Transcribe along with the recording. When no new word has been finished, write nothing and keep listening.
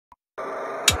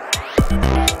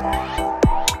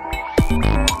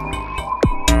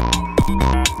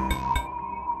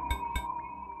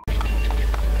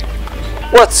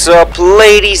What's up,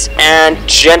 ladies and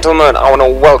gentlemen? I want to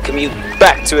welcome you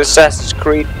back to Assassin's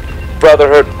Creed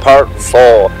Brotherhood Part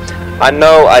 4. I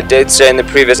know I did say in the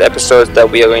previous episodes that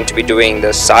we are going to be doing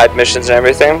the side missions and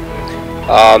everything,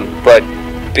 but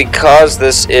because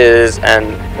this is a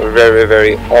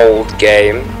very old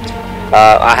game,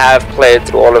 I have played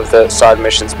through all of the side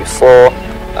missions before,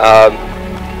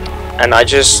 and I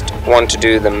just want to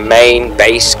do the main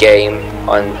base game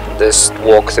on this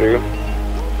walkthrough.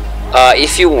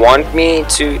 If you want me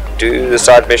to do the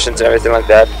side missions and everything like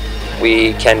that,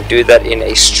 we can do that in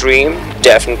a stream,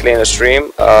 definitely in a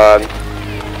stream.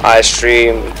 I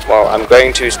stream, well, I'm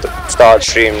going to start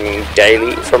streaming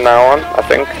daily from now on, I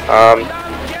think.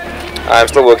 I'm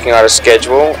still working out a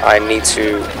schedule. I need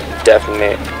to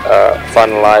definitely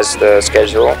finalize the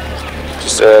schedule.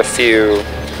 Just a few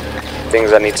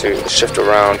things I need to shift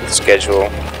around with the schedule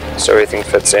so everything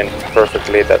fits in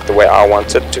perfectly the way I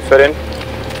want it to fit in.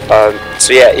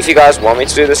 So yeah, if you guys want me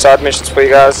to do the side missions for you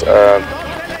guys,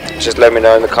 just let me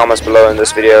know in the comments below in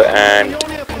this video, and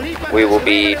we will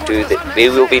be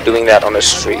doing that on a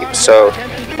stream. So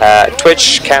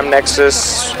Twitch,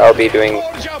 CamNexus, I'll be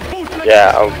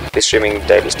streaming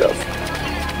daily stuff.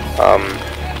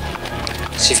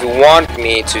 So if you want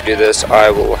me to do this,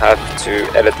 I will have to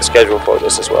edit the schedule for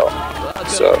this as well.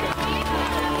 So,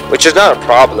 which is not a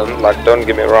problem. Like, don't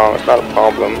get me wrong, it's not a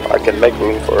problem. I can make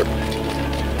room for it.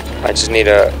 I just need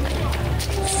to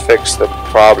fix the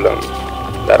problem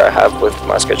that I have with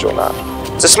my schedule now.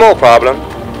 It's a small problem,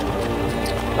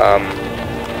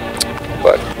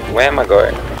 but where am I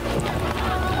going?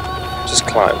 Just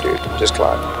climb, dude. Just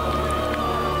climb.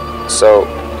 So,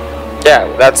 yeah,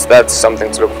 that's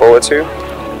something to look forward to.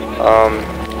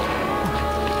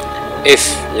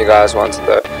 If you guys wanted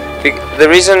the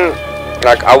reason,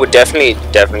 like, I would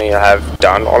definitely have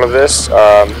done all of this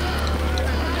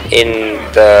in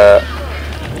the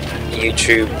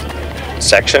YouTube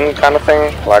section kind of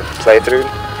thing, like playthrough,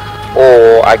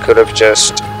 or I could have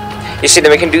just, you see,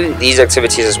 then we can do these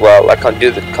activities as well, like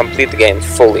complete the game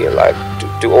fully, like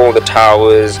do all the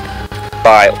towers,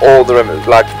 buy all the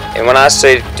like, and when I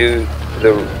say do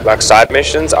the like side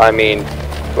missions, I mean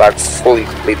like fully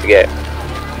complete the game.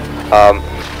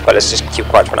 But let's just keep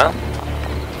quiet for now.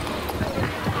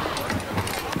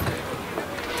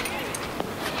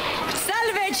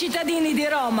 Cittadini di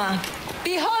Roma,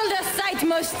 behold a sight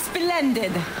most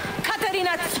splendid.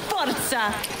 Caterina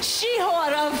Sforza,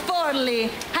 she-whore of Forli,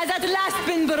 has at last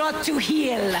been brought to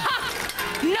heel. Ha!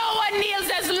 No one kneels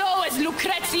as low as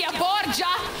Lucrezia Borgia.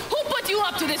 Who put you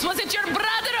up to this? Was it your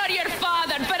brother or your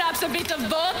father? Perhaps a bit of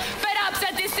both? Perhaps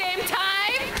at the same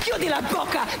time? Chiudi la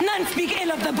bocca! None speak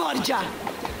ill of the Borgia.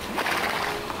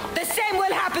 The same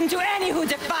will happen to any who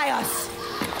defy us.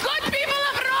 Good people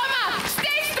of Roma,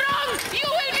 stay strong! You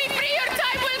will be free, your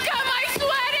time will come, I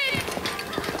swear it!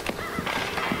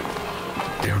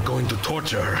 They're going to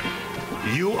torture her.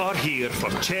 You are here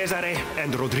for Cesare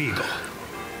and Rodrigo.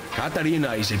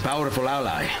 Caterina is a powerful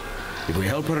ally. If we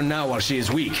help her now while she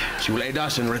is weak, she will aid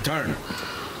us in return.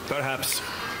 Perhaps.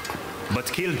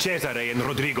 But kill Cesare and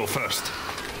Rodrigo first.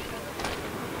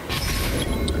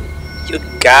 You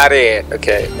got it.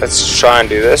 Okay, let's try and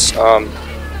do this.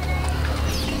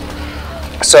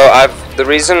 So the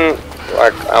reason,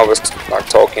 like, I was like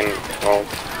talking,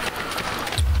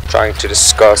 trying to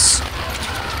discuss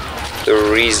the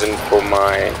reason for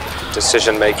my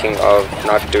decision making of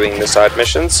not doing the side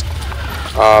missions,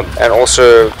 and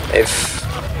also if,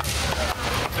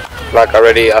 like,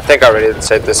 I think I already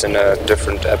said this in a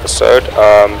different episode,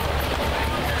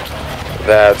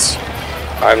 that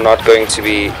I'm not going to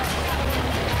be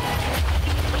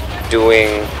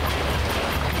doing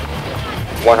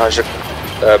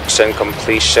 100%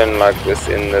 completion, like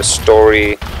within the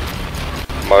story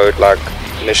mode, like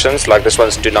missions like this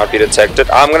ones do not be detected.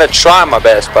 I'm gonna try my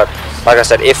best, but like I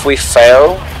said, if we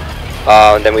fail,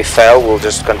 then we fail. We'll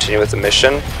just continue with the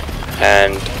mission.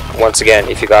 And once again,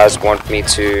 if you guys want me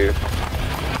to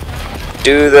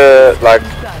do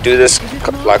this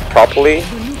properly,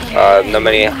 no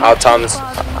matter how times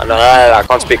I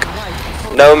can't speak.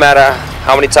 No matter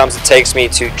how many times it takes me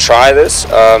to try this,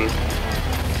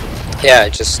 yeah,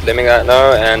 just let me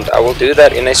know, and I will do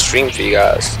that in a stream for you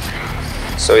guys.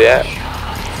 So yeah,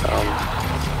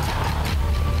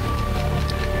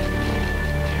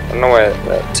 I don't know where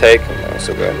that take. I'm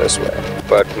also going this way,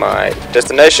 but my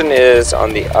destination is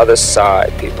on the other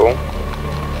side, people.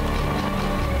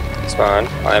 It's fine.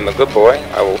 I am a good boy.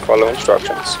 I will follow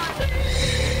instructions.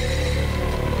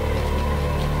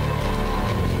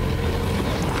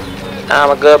 I'm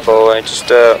a good boy. Just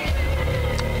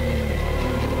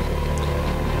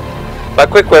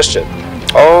quick question.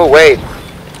 Oh wait.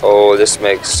 Oh, this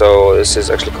is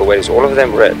actually cool. Wait, is all of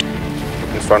them red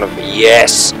in front of me?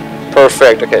 Yes.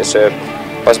 Perfect. Okay, so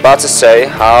I was about to say,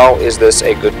 how is this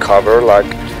a good cover? Like,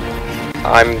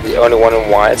 I'm the only one in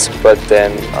white, but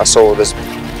then I saw this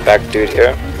back dude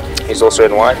here. He's also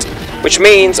in white, which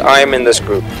means I am in this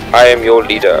group. I am your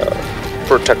leader.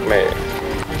 Protect me.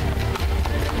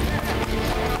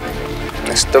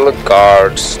 There's still a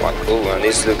guards. Like, ooh, and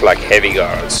these look like heavy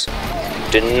guards.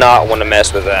 Do not want to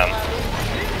mess with them.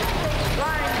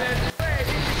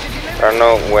 I don't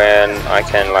know when I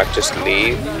can like just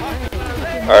leave.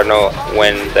 I don't know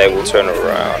when they will turn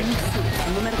around.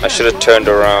 I should have turned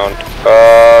around.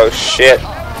 Oh shit.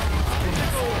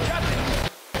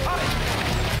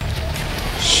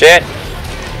 Shit.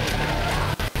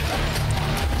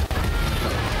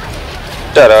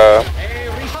 Ta-da.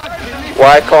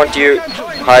 Why can't you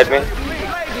hide me?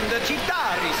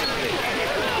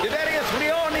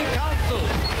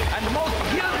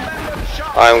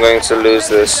 I'm going to lose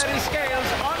this.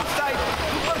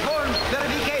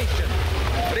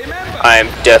 I'm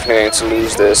definitely going to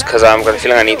lose this because I'm going to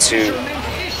feel like I need to go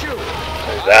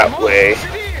that way.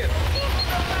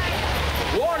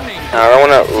 Now, I don't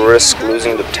want to risk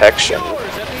losing detection.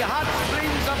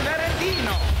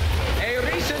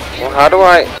 Well, how do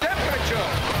I?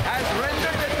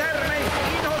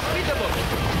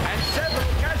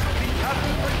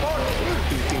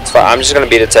 It's fine. I'm just going to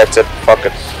be detected. Fuck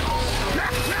it.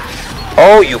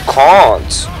 Oh, you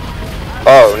can't.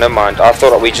 Oh, never mind. I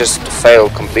thought we just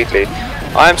failed completely.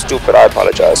 I'm stupid. I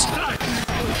apologize.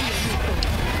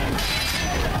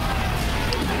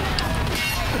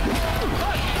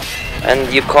 And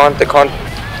they can't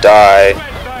die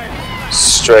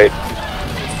straight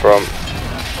from.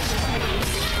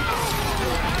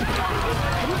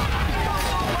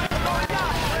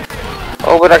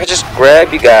 Oh, but I could just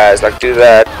grab you guys. Like, do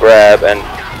that, grab, and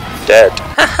dead.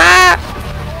 Haha!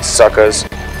 Suckers.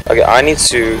 Okay, I need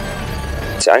to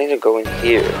go in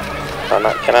here.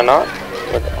 Can I not?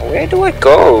 Where do I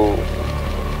go?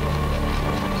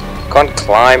 Can't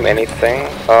climb anything.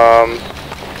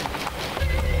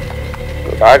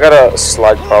 I got a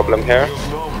slight problem here.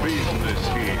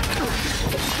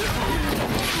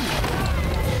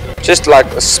 Just like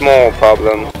a small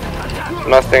problem.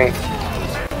 Nothing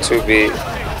to be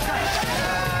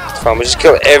fun. We just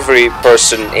kill every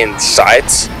person in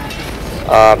sight.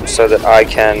 So that I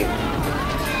can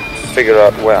figure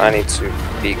out where I need to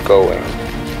be going.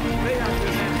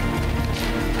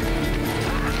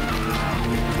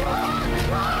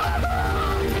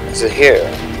 Is it here?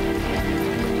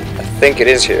 I think it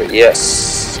is here.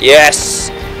 Yes. Yes!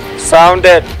 Found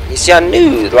it! You see, I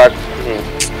knew, like,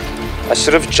 I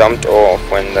should have jumped off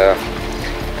when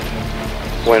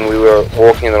we were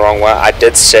walking the wrong way. I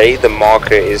did say the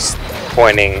marker is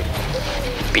pointing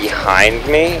behind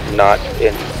me, not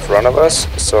in front of us,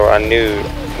 so I knew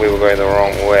we were going the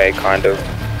wrong way, kind of,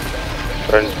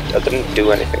 but I didn't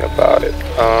do anything about it.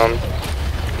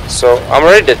 So I'm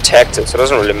already detected, so it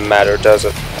doesn't really matter, does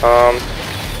it?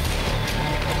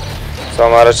 So I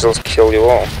might as well kill you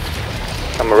all.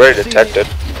 I'm already detected.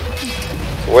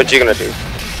 What you gonna do?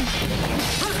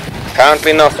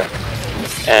 Apparently nothing,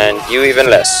 and you even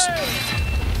less.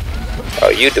 Oh,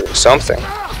 you doing something?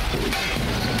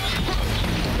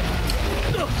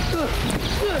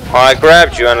 I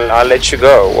grabbed you and I let you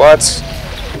go. What?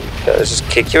 Okay, let's just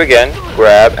kick you again,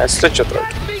 grab, and slit your throat.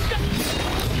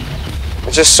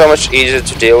 It's just so much easier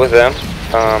to deal with them,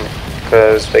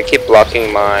 because they keep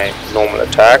blocking my normal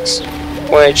attacks,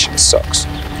 which sucks.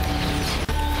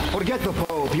 Forget the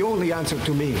Pope, you only answer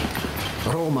to me.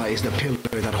 Roma is the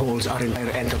pillar that holds our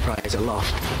entire enterprise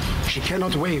aloft. She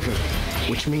cannot waver,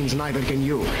 which means neither can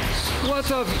you.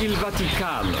 What of Il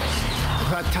Vaticano?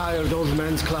 That tired old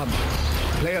man's club.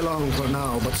 Play along for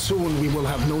now, but soon we will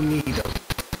have no need of them.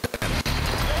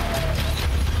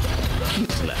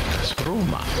 Kislev,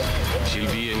 Roma.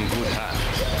 She'll be in good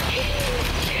hands.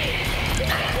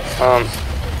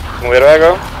 Where do I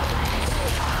go?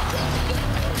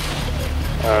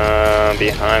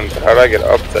 Behind. But how do I get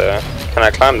up there? Can I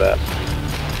climb that?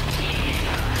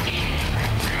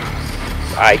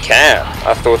 I can.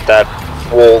 I thought that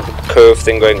wall curve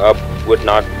thing going up would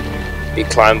not be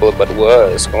climbable, but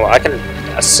was. Well, I can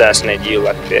assassinate you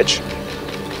like a bitch.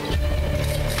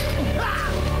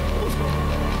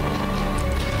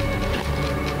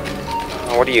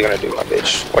 What are you gonna do, my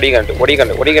bitch? What are you gonna do? What are you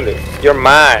gonna do? What are you gonna do? You're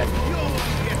mine.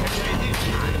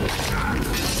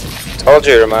 Told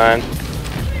you you're mine.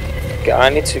 Okay, I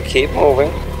need to keep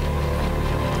moving.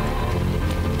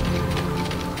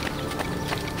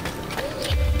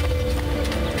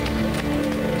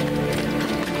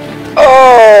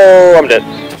 dead.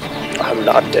 I'm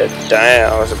not dead.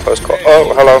 Damn, that was a close call.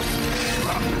 Oh, hello.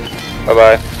 Bye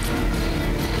bye.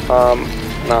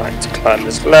 Now I need to climb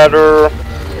this ladder.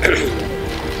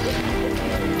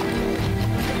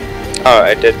 Oh,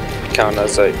 I did count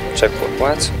as a checkpoint.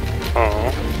 What?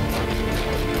 Oh.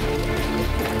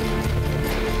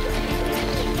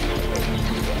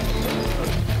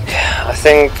 I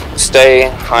think stay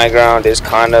high ground is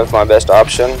kind of my best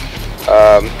option.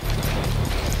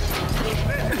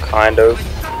 Kind of.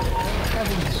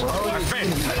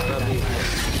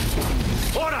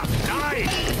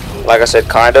 Like I said,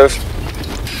 kind of.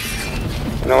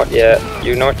 You know what? Yeah.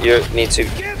 You know what? You need to.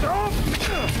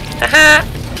 Haha.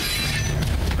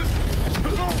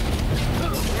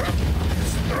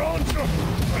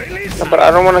 No, but I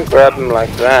don't want to grab him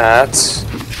like that.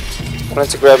 I want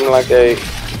to grab him like a.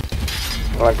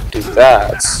 Like do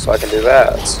that, so I can do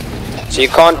that. So you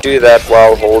can't do that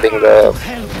while holding the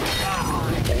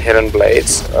hidden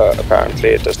blades. Apparently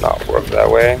it does not work that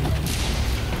way.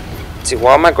 See,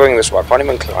 why am I going this way? I can't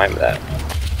even climb that.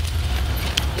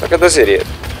 Look at this idiot.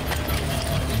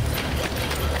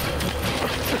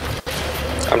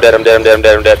 I'm dead, I'm dead, I'm dead, I'm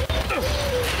dead, I'm dead.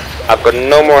 I've got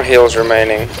no more heals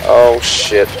remaining. Oh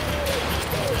shit.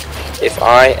 If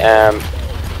I am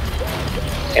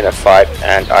in a fight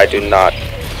and I do not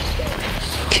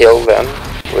kill them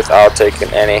without taking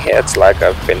any hits like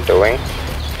I've been doing,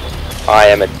 I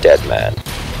am a dead man.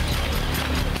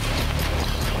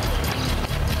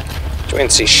 Don't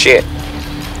see shit.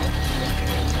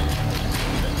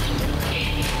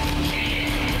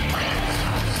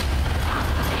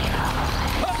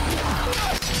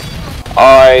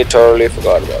 I totally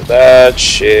forgot about that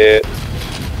shit.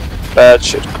 That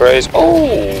shit crazy.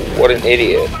 Oh, what an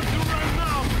idiot.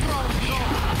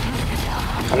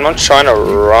 I'm not trying to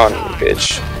run,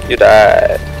 bitch. You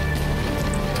died.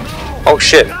 Oh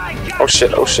shit. Oh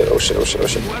shit, oh shit, oh shit, oh shit, oh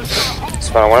shit. It's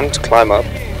fine, I want him to climb up.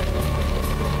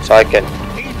 So I can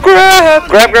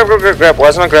grab. Why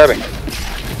isn't I grabbing?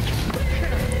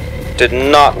 Did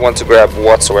not want to grab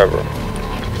whatsoever.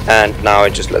 And now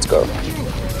it just lets go.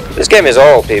 This game is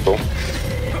old, people.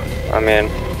 I mean,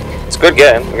 it's a good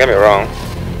game, don't get me wrong.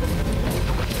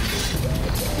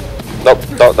 Nope,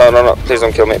 no, please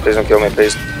don't kill me, please don't kill me,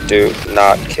 please do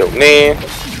not kill me.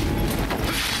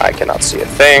 I cannot see a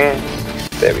thing.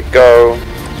 There we go.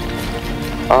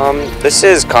 This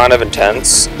is kind of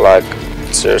intense, like,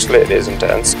 seriously, it is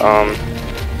intense.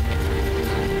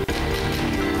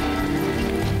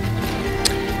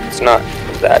 It's not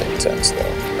that intense, though.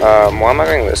 Why am I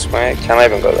going this way? Can I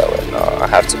even go that way? No, I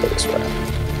have to go this way.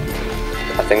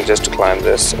 I think just to climb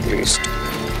this, at least.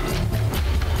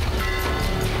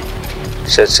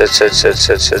 Shit. So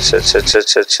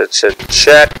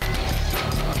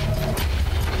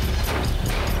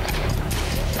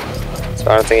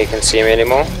I don't think you can see me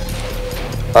anymore.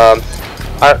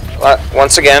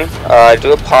 Once again, I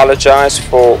do apologize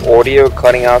for audio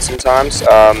cutting out sometimes.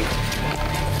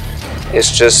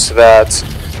 It's just that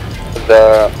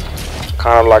the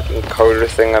kind of like encoder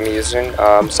thing I'm using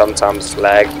sometimes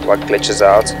lag, like glitches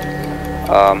out.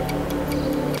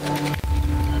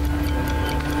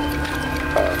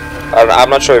 I'm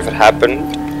not sure if it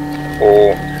happened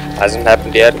or hasn't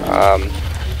happened yet. I'm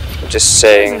just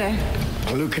saying.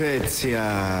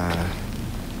 Lucrezia.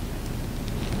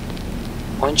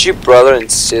 Aren't you brother and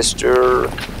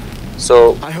sister?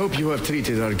 So I hope you have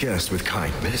treated our guest with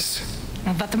kindness.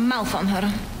 That mouth on her.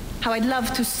 How I'd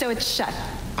love to sew it shut.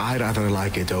 I'd rather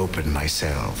like it open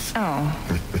myself. Oh.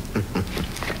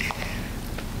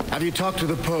 Have you talked to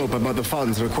the Pope about the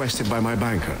funds requested by my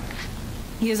banker?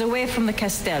 He is away from the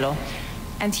Castello,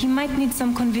 and he might need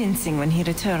some convincing when he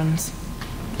returns.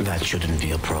 That shouldn't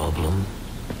be a problem,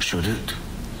 should it?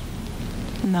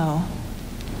 No.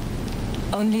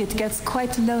 Only it gets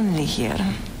quite lonely here.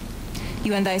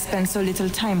 You and I spend so little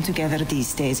time together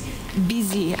these days,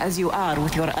 busy as you are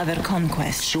with your other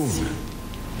conquests. Soon.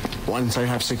 Once I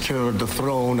have secured the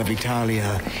throne of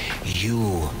Italia,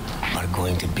 you are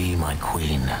going to be my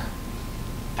queen.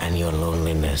 And your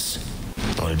loneliness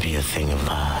will be a thing of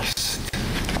past.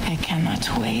 I cannot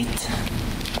wait.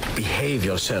 Behave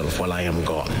yourself while I am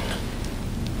gone.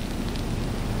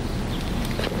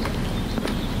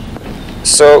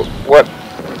 So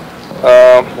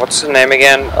what's the name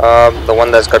again? The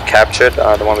one that's got captured,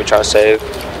 the one we try to save.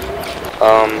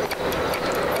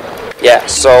 Yeah,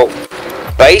 so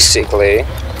basically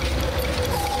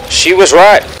she was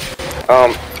right.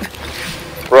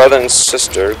 Brother and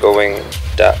sister doing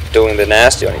the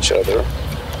nasty on each other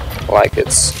like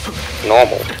it's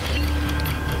normal.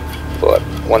 But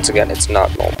once again, it's not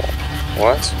normal.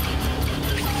 What?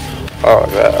 Oh,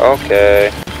 that,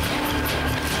 okay.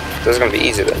 This is gonna be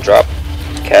easy then. Drop,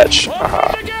 catch,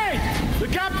 aha. The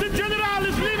Captain General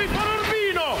is leaving for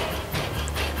Urbino.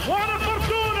 Buona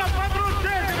fortuna, Padron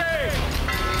Cesare.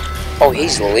 Oh,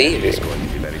 he's leaving. He's going to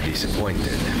be very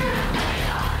disappointed.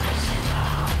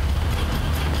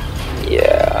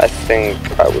 Yeah, I think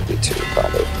I would be too,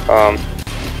 kind of.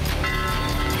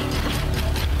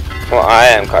 Well, I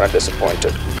am kind of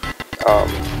disappointed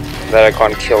that I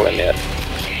can't kill him yet.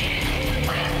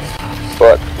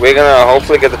 But we're gonna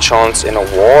hopefully get the chance in a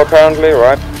war, apparently,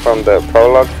 right? From the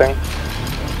prologue thing.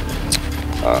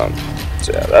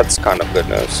 So yeah, that's kind of good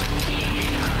news.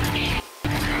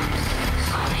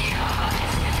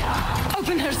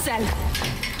 Open her cell.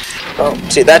 Oh,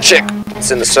 see that chick? It's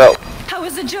in the cell. How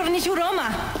was the journey to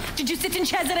Roma? Did you sit in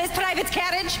Cesare's private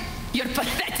carriage? You're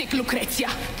pathetic, Lucrezia.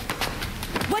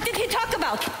 What did he talk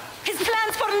about? His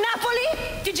plans for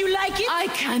Napoli? Did you like it? I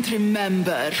can't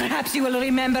remember. Perhaps you will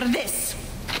remember this.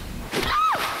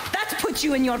 That puts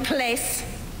you in your place.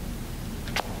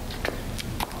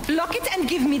 Lock it and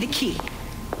give me the key.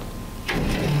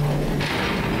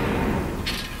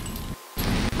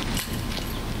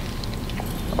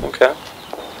 Okay.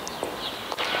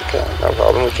 Okay, no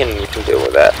problem. We can deal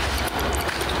with that.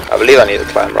 I believe I need to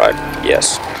climb, right?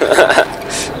 Yes.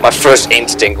 My first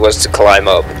instinct was to climb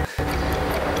up.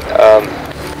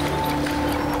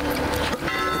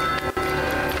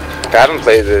 I haven't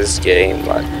played this game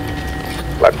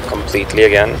like completely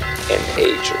again in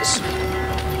ages,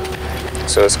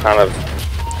 so it's kind of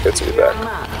good to be back.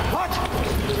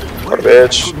 What a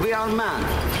bitch!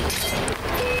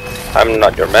 I'm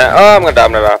not your man. Oh, I'm gonna die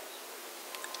now.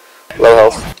 Low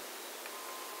health.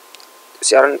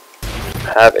 See, I don't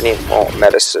have any more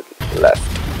medicine left.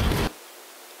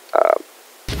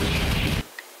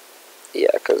 Yeah,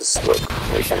 because look,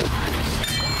 we can.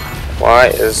 Why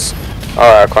is?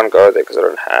 Oh, I can't go there because I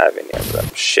don't have any of them.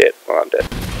 Shit, well, I'm dead.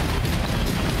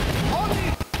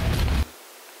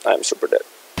 I'm super dead.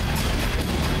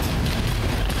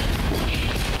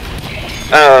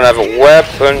 I don't have a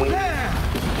weapon.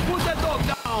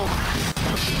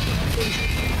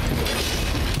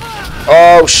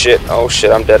 Oh shit,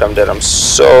 I'm dead, I'm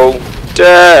so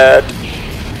dead.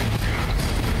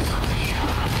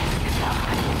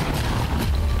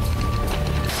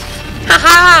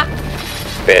 Haha!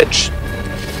 Bitch.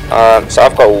 So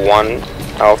I've got one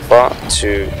health bar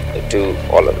to do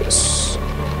all of this.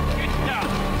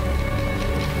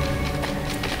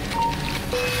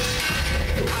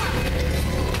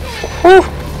 Whew.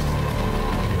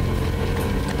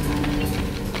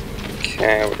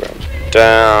 Okay, we're going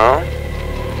down.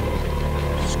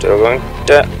 Still going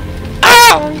down.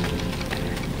 Ow!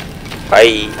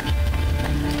 Bye.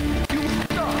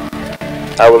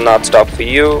 I will not stop for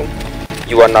you.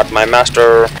 You are not my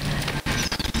master.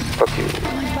 Fuck you.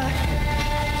 My back.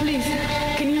 Please,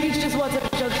 can you reach this water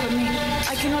jug for me?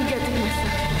 I cannot get it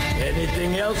myself.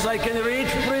 Anything else I can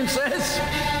reach, princess?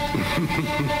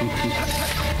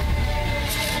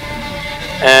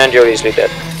 And you're easily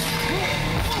dead.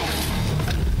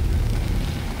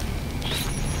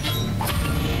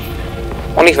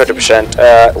 Only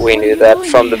 50%. We knew that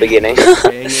from the beginning.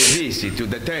 Paying a visit to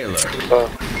the tailor.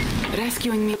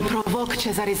 Rescuing me provoke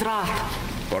Cesare's wrath.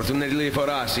 Fortunately for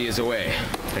us, he is away.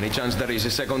 Any chance there is a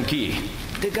second key?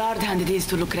 The guard handed these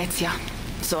to Lucrezia,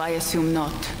 so I assume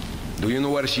not. Do you know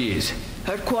where she is?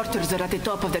 Her quarters are at the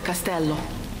top of the castello.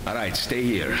 Alright, stay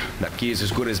here. That key is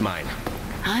as good as mine.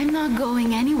 I'm not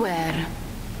going anywhere.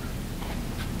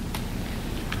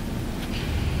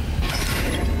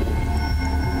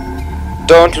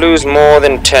 Don't lose more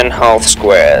than 10 health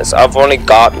squares. I've only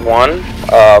got one.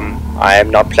 I am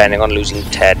not planning on losing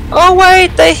 10. Oh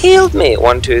wait, they healed me.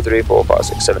 1, 2, 3, 4, 5,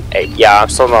 6, 7, 8. Yeah, I'm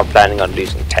still not planning on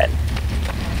losing 10.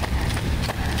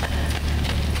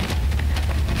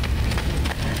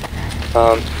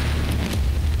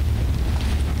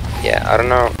 Yeah, I don't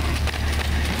know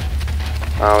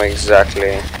how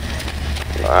exactly.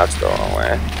 No, that's the wrong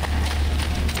way.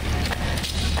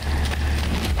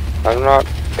 I'm not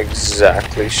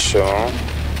exactly sure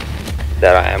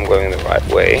that I am going the right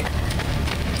way.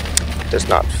 Does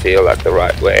not feel like the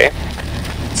right way.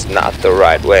 It's not the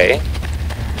right way.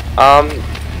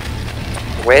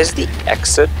 Where's the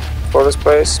exit for this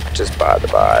place? Just by the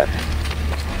by.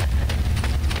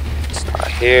 It's not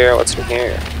here. What's in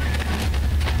here?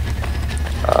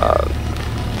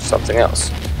 Something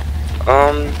else.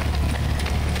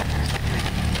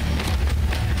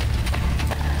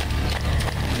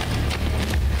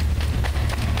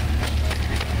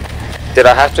 Did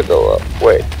I have to go up?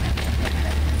 Wait.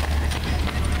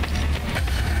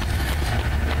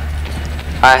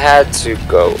 I had to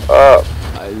go up.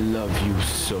 I love you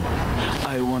so.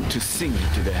 I want to sing you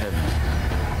to the heavens.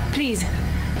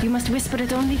 You must whisper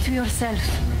it only to yourself.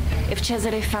 If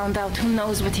Cesare found out, who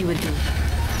knows what he would do.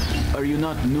 Are you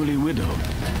not newly widowed?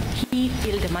 He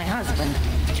killed my husband.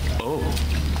 Oh.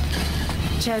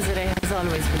 Cesare has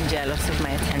always been jealous of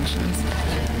my attentions.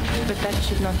 But that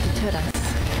should not deter us.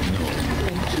 No.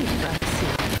 Then keep our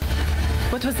secret.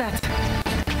 What was that?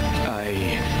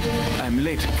 I'm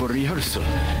late for rehearsal.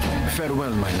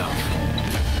 Farewell, my love.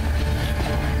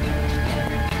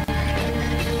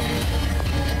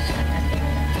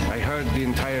 I heard the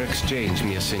entire exchange,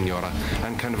 mia signora,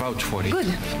 and can vouch for it.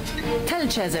 Good. Tell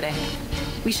Cesare.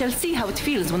 We shall see how it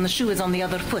feels when the shoe is on the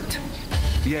other foot.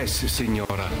 Yes,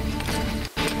 signora.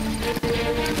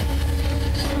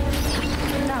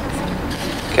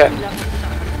 Okay.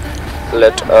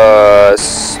 Let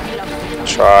us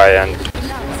try and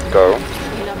go.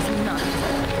 He loves me not.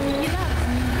 He loves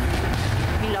me.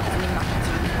 He loves me not.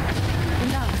 He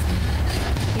loves me.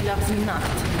 He loves me not.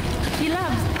 He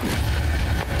loves me.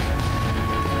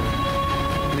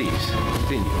 Please,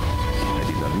 continue. I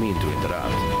did not mean to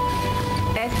interrupt.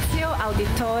 Ezio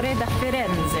Auditore da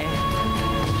Firenze.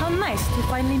 How nice to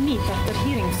finally meet after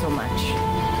hearing so much.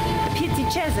 A pity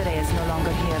Cesare is no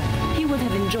longer here. He would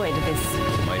have enjoyed this.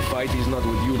 My fight is not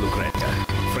with you, Lucrezia.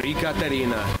 Free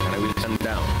Caterina, and I will stand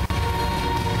down.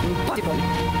 Impossible.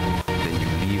 Then you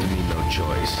leave me no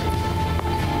choice.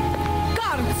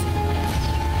 Guards!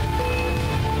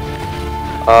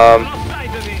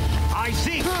 Outside of me. I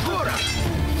see. Cura.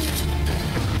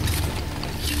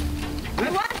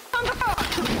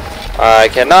 I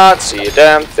cannot see a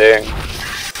damn thing.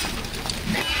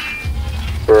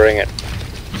 Bring it.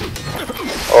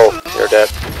 Oh, you're dead.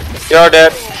 You're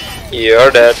dead.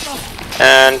 You're dead.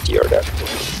 And you're dead.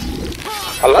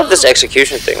 I love this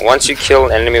execution thing. Once you kill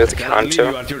an enemy with a You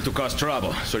counter. are here to cause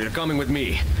trouble, so you're coming with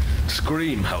me.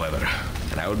 Scream, however,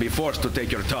 and I will be forced to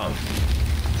take your tongue.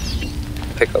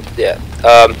 Pick up, yeah.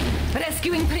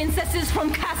 Rescuing princesses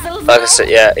from castles. Like I said,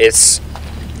 yeah, it's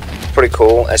pretty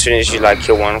cool. As soon as you like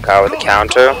kill one guy with a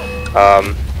counter,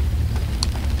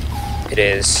 it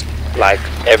is like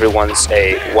everyone's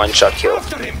a one-shot kill.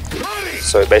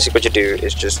 So basically what you do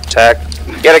is just attack,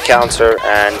 get a counter,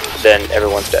 and then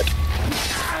everyone's dead.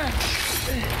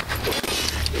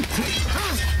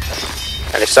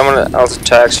 And if someone else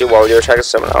attacks you while you're attacking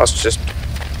someone else, just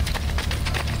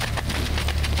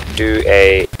do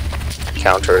a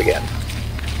counter again.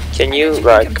 Can you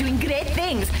like... doing great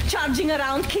things, charging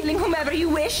around, killing whomever you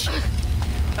wish.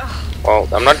 Well,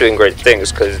 I'm not doing great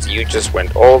things because you just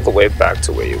went all the way back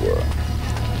to where you were.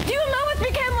 Do you know what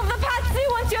became of the Patsy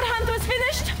once your hunt was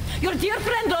finished? Your dear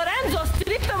friend Lorenzo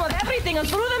stripped them of everything and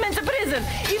threw them into prison,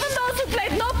 even those who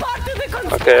played no part in the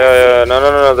conspiracy. Okay,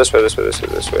 no, this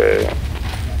way.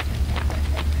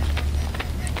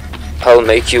 I'll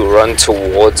make you run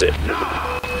towards it.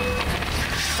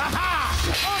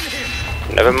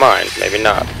 Never mind, maybe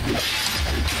not.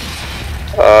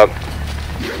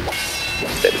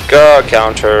 There we go,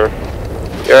 counter.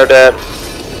 You're dead.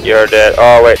 You're dead.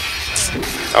 Oh, wait.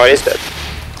 Oh, he's dead.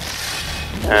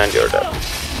 And you're dead.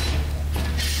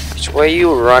 Which way are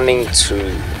you running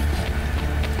to?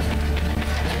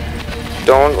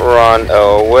 Don't run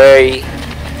away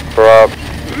from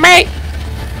me!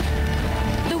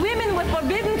 The women were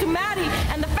forbidden to marry,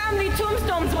 and the family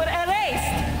tombstones were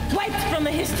erased, wiped from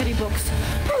the history books.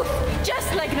 Poof,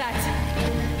 just like that.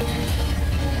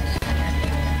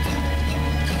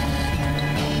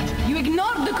 You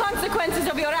ignored the consequences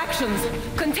of your actions,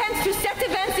 content to set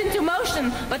events into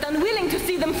motion, but unwilling to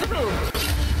see them through.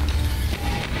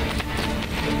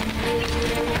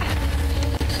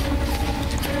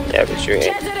 Yeah, but you ain't.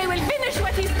 Cesare will finish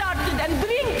what he started and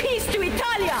bring peace to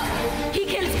Italia. He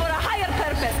kills for a higher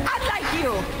purpose, unlike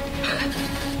you.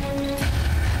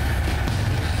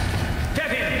 Get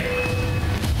him.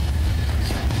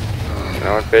 You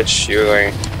know what, bitch? You're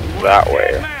going that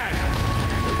way. Man.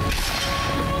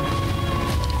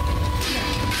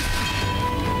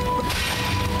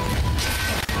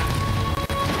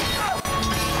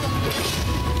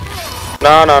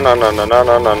 No.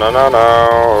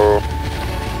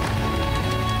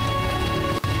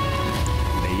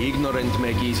 The ignorant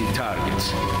make easy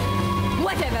targets.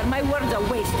 Whatever, my words are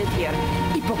wasted here.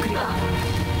 Hypocrite.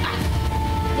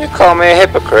 You call me a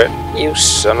hypocrite, you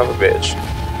son of a bitch.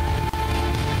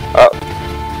 Oh.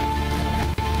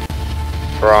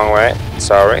 Wrong way.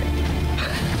 Sorry.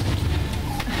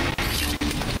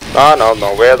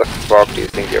 No. Where the fuck do you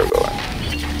think you're going?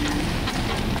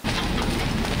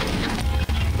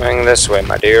 Going this way,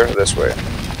 my dear. This way.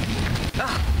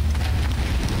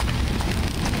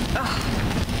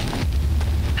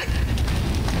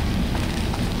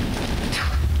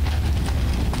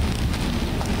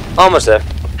 Almost there.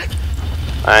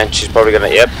 And she's probably gonna,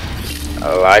 yep,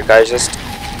 like I just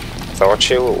thought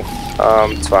she will.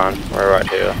 It's fine, we're right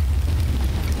here.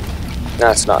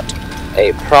 That's not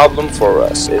a problem for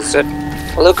us, is it?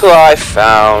 Look who I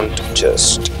found,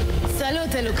 just.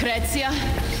 Salute, Lucrezia.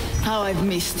 How I've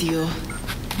missed you.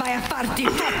 By a party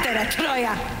fattere,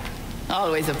 Troia.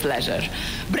 Always a pleasure.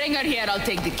 Bring her here, I'll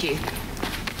take the key.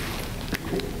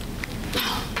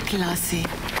 Classy.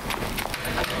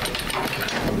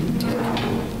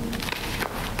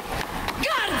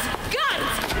 Guards!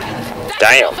 Guards! That's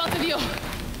Damn. enough out of you.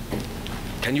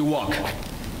 Can you walk?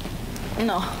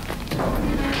 No.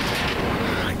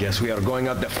 I guess we are going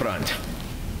up the front.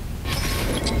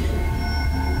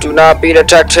 Do not be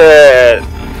detected!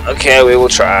 Okay, we will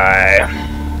try.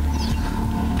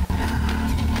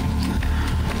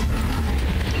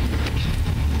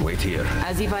 Wait here.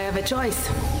 As if I have a choice.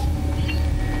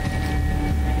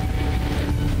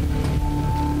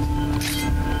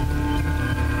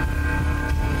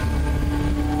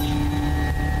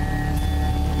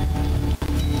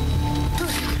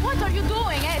 What are you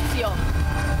doing, Ezio?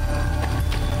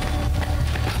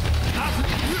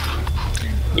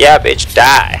 Yeah, bitch,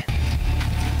 die.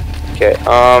 Okay,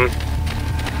 I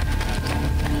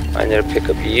need to pick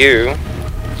up you.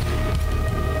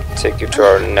 Take you to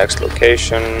our next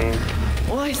location.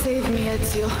 Why save me,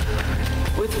 Ezio?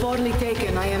 With Forli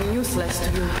taken, I am useless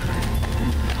to you.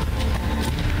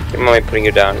 I'm only putting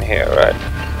you down here, right?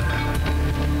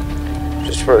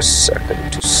 Just for a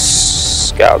second to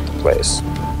scout the place.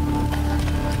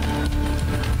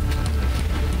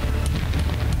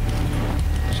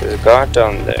 There's a guard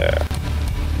down there.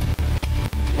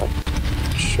 I'm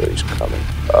sure he's coming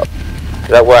up. Is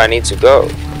that where I need to go?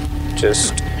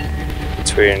 Just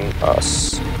between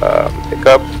us. Pick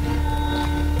up.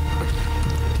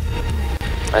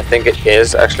 I think it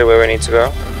is actually where we need to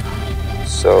go.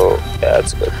 So, yeah,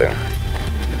 that's a good thing.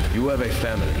 You have a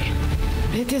family.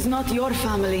 It is not your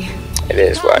family. It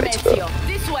is where I need to go. Ezio,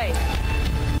 this way.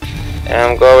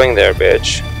 I'm going there,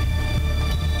 bitch.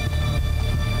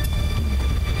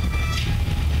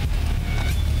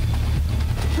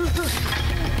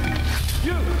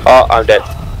 Oh, I'm dead.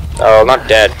 Oh, not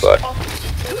dead, but...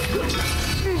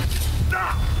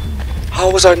 How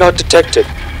was I not detected?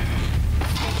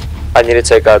 I need to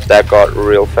take out that guard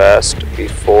real fast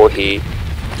before he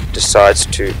decides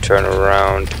to turn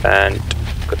around and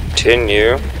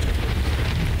continue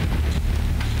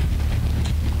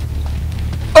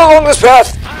along this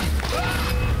path.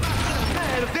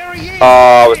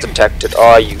 Oh, I was detected.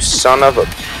 Oh, you son of a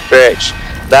bitch.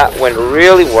 That went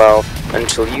really well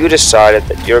until you decided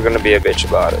that you're gonna be a bitch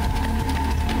about it.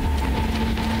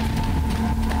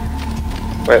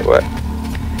 Wait, what?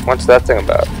 What's that thing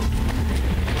about?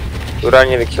 Who do I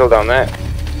need to kill down there?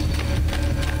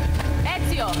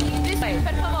 Ezio, this way,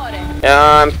 per favore.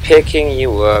 Yeah, I'm picking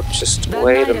you up. Just That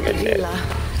wait a night at the minute. villa,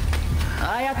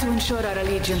 I had to ensure our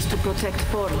allegiance to protect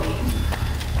Forli.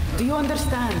 Do you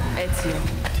understand, Ezio?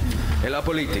 E la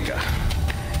politica.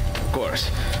 Of course.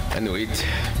 I knew it.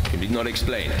 You did not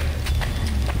explain.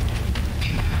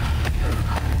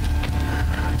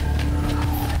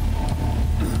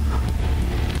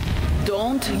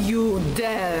 Don't you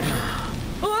dare!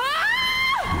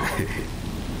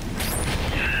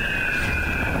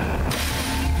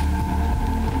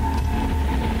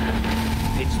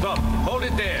 Stop. Hold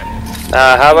it there.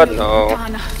 How about no?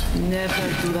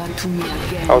 Never do that to me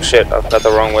again. Oh shit, I've got the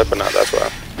wrong weapon now, that's why.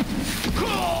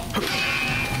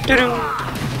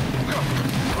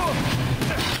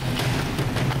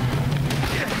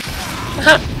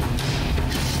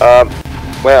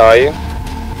 Where are you?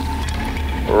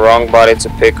 Wrong body to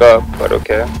pick up, but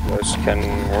okay, this can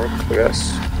work, I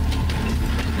guess.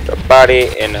 The body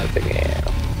in the game.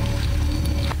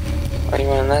 Are you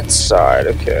on that side?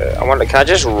 Okay. Can I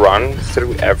just run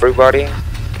through everybody?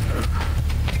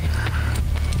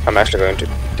 I'm actually going to.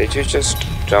 Did you just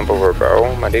jump over a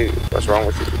barrel? My dude, what's wrong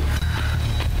with you?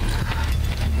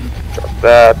 Drop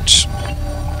that.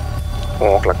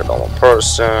 Walk like a normal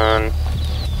person.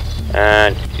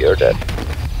 And you're dead.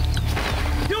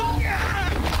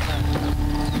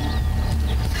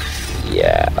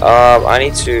 Yeah, I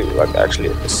need to like actually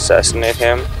assassinate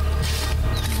him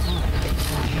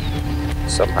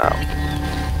somehow,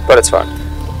 but it's fine.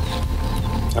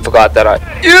 I forgot that I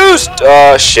used.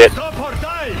 Oh shit!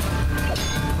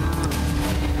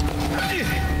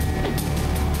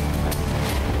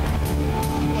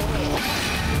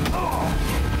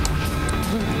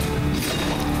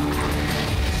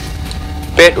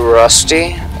 Bit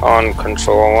rusty on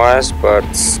control-wise, but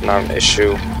it's not an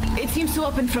issue. It seems to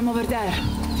open from over there.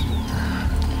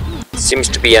 Seems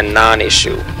to be a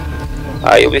non-issue.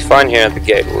 You'll be fine here at the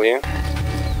gate, will you?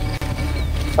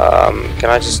 Can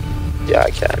I just... Yeah,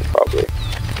 I can, probably.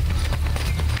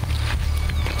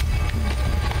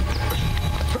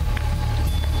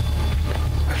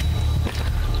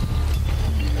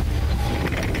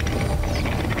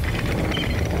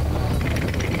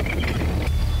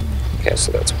 Okay,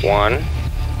 so that's one.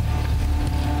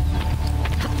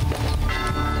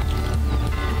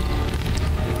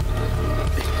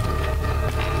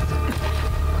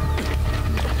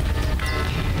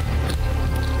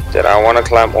 Did I want to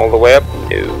climb all the way up?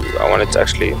 No, I wanted to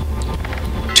actually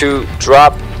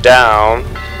drop down,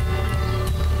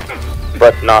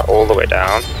 but not all the way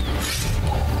down.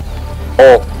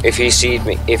 Oh, if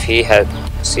he had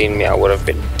seen me, I would have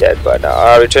been dead by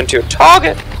now. Return to your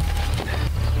target.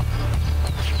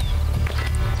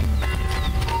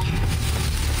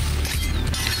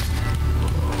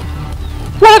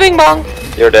 Bing bong.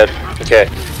 You're dead. Okay,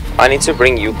 I need to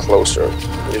bring you closer.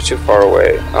 You're too far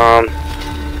away.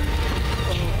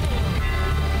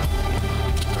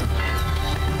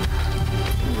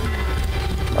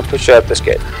 I'll put you at this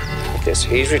gate. Okay, so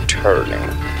he's returning.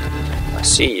 I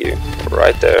see you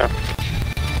right there.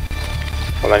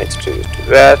 All I need to do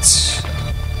is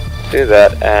do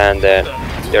that, and then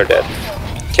you're dead.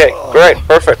 Okay, great,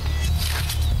 perfect.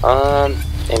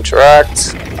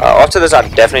 Interact. After this, I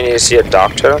definitely need to see a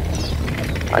doctor.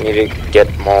 I need to get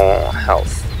more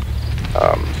health.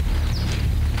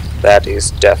 That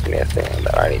is definitely a thing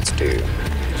that I need to do.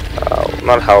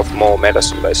 Not health, more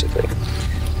medicine, basically.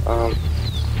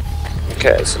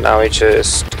 Okay, so now we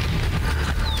just...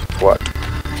 What?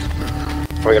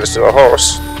 We're gonna steal a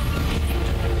horse.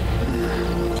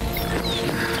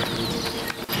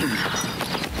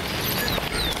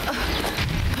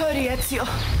 Hurry, Ezio.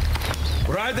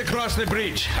 Ride across the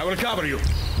bridge. I will cover you.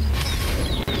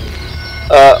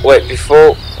 Wait,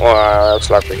 before... Well, looks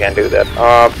like we can't do that.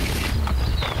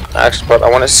 Actually, but I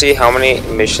want to see how many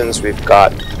missions we've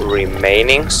got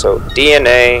remaining. So,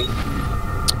 DNA...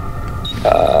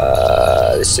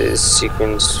 this is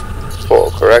sequence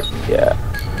 4, correct? Yeah.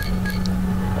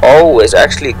 Oh, it's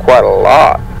actually quite a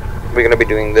lot. We're gonna be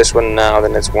doing this one now,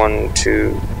 then it's 1,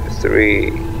 2,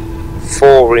 3,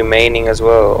 4 remaining as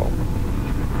well.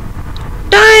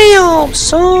 Damn,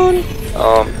 son!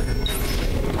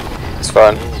 It's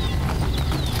fun.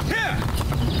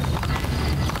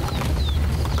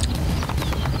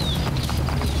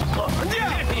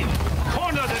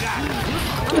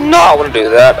 Did not want to do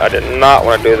that. I did not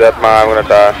want to do that, man. I'm gonna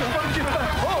die.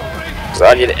 Because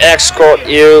I need to escort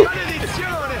you.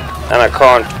 And I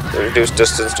can't reduce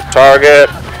distance to target.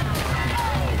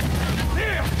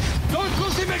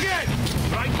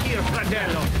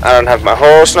 I don't have my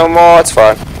horse no more. It's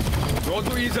fine. Go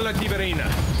to Isola Tiberina.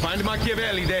 Find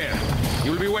Machiavelli there.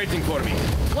 You'll be waiting for me.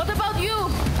 What about you?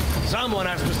 Someone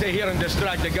has to stay here and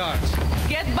distract the guards.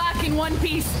 Get back in one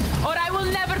piece, or I will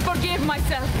never forgive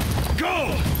myself.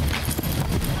 Go!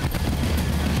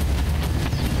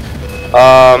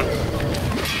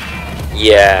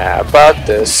 Yeah, about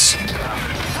this.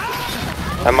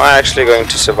 Am I actually going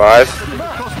to survive?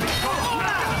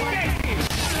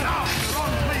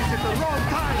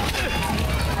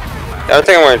 I don't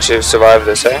think I'm going to survive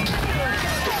this, eh?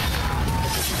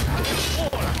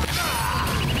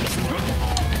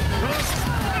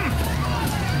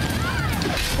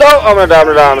 No, I'm gonna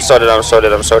die, I'm so dead, I'm so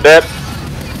dead, I'm so dead.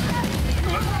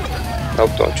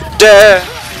 Nope, don't you dare.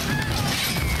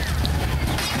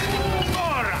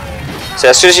 So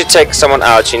as soon as you take someone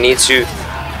out, you need to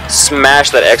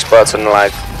smash that X button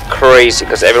like crazy,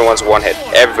 because everyone's one hit.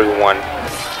 Everyone.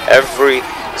 Every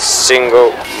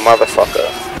single motherfucker.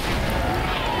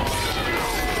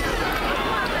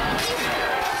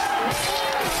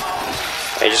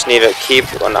 You just need to keep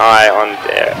an eye on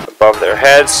above their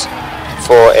heads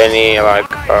for any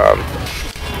like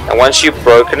and once you've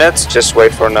broken it, just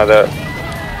wait for another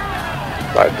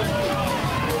like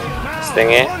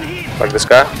thingy, like this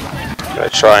guy. I'm gonna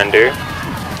try and do.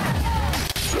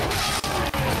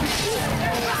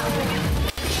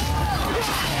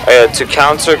 Oh yeah, to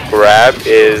counter grab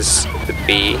is the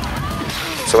B.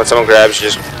 So when someone grabs, you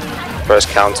just press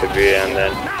counter B and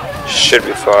then should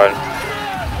be fine.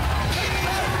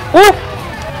 Woo!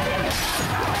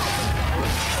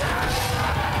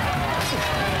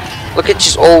 Look at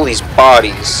just all these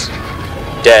bodies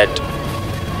dead,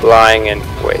 lying in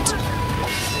wait.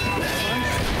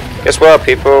 Guess what,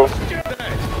 people?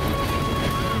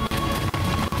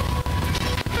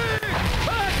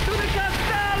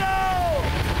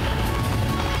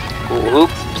 Who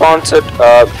planted?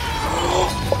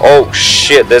 Oh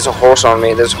shit! There's a horse on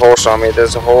me. There's a horse on me.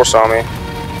 There's a horse on me.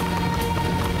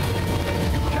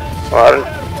 Well,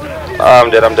 I'm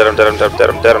dead, I'm dead, I'm dead, I'm dead,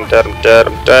 I'm dead, I'm dead, I'm dead,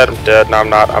 I'm dead, I'm dead. No, I'm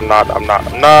not, I'm not, I'm not,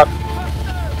 I'm not.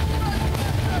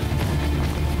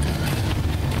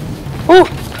 Woo!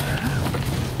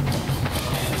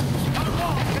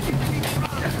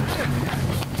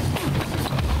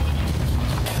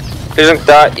 Isn't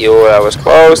that you? That was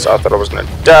close. I thought I was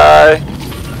gonna die.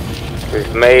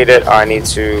 We've made it. I need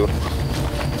to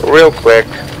real quick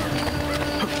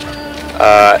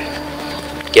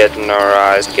get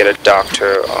notarized, get a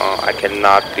doctor. I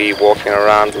cannot be walking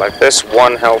around like this.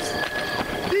 1 health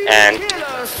and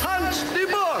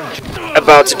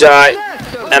about to die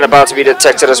and about to be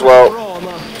detected as well.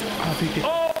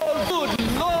 All good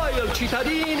loyal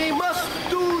cittadini must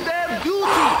do their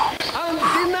duty and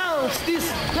denounce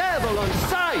this devil on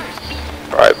sight.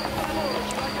 Right.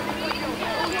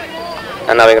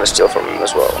 And now we're gonna steal from him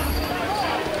as well.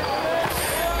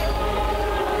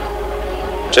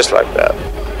 Just like that.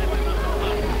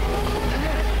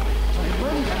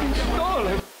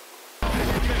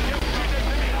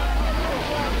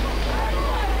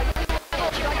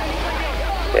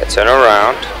 Yeah, turn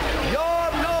around.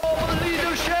 Your noble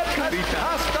leadership has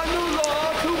passed a new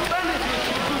law to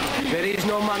benefit. There is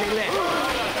no money left.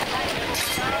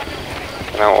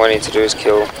 Now all I need to do is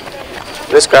kill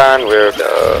this guy and we're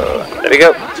done. There we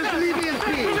go.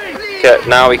 Okay,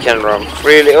 now we can run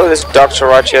freely. Oh, there's a doctor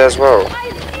right here as well.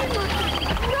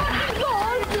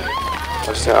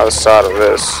 That's the other side of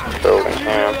this building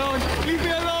here.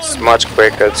 It's much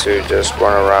quicker to just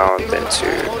run around than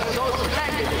to...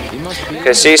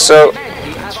 Okay, see, so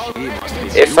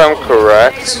if I'm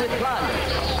correct...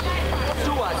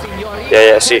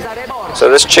 Yeah, see. So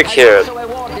this chick here,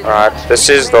 alright, this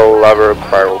is the lover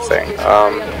barrel thing.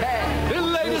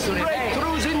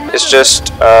 It's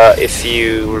just, if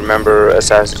you remember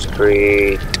Assassin's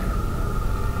Creed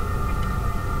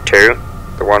 2,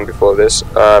 the one before this,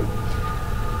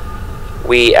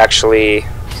 we actually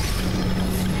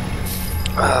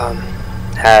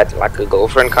had like a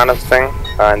girlfriend kind of thing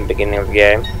in the beginning of the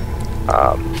game.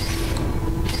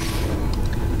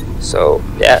 So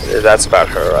yeah, that's about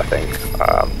her. I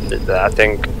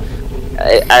think.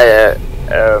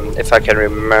 If I can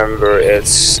remember,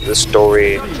 it's the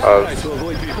story of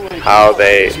how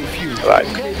they like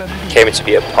came to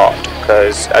be apart.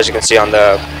 Because as you can see on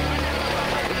the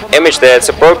image there, it's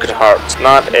a broken heart. It's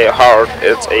not a heart,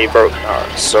 it's a broken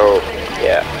heart. So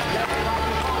yeah,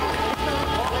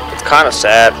 it's kind of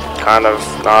sad, kind of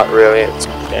not really. It's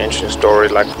an interesting story,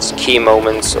 like it's key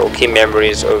moments or key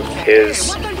memories of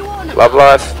his love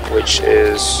life, which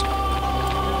is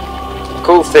a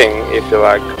cool thing if you're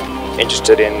like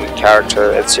interested in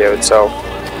character Ezio itself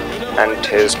and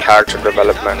his character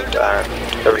development and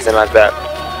everything like that.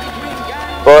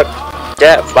 But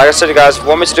yeah, like I said, you guys, if you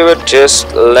want me to do it,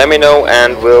 just let me know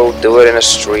and we'll do it in a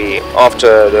stream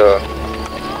after the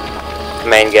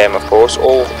main game, of course.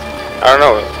 Or I don't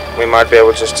know, we might be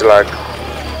able just to like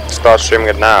start streaming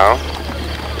it now,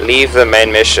 leave the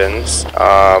main missions,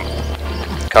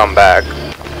 come back.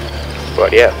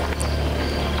 But yeah,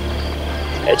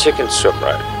 Ezio can swim,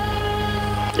 right?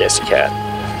 Yes, he can.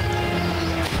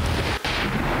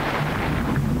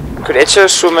 Could Ezio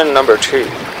swim in number 2,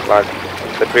 like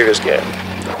the previous game?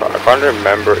 I can't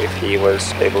remember if he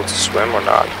was able to swim or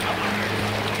not.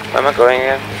 Where am I going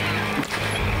again?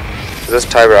 This is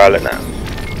Tiber Island now.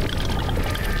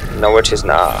 No, it is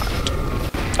not.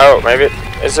 Oh, maybe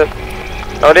is it?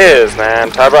 No, it is, man.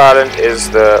 Tiber Island is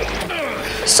the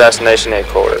assassination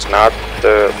headquarters, not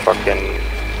the fucking...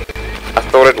 I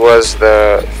thought it was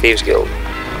the Thieves Guild.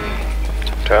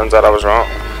 Turns out I was wrong.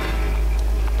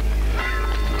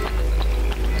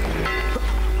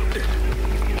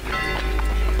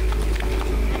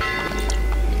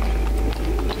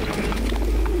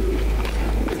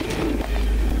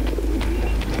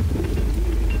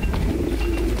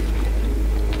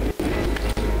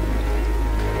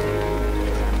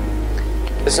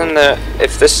 Isn't there,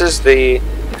 if this is the,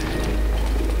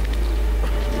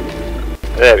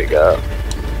 there we go.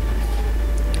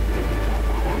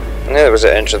 And there was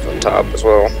an entrance on top as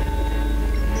well.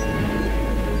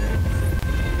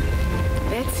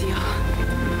 Ezio.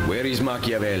 Where is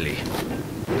Machiavelli?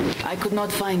 I could not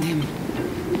find him.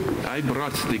 I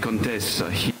brought the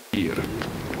Contessa here.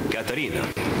 Caterina,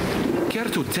 Care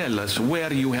to tell us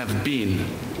where you have been?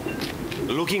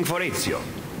 looking for Ezio.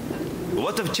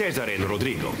 What of Cesare and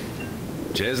Rodrigo?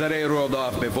 Cesare rolled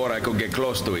off before I could get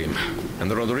close to him,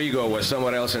 and Rodrigo was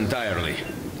somewhere else entirely.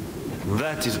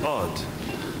 That is odd.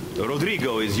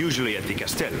 Rodrigo is usually at the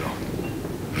Castello.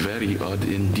 Very odd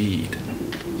indeed.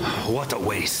 What a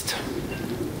waste.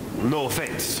 No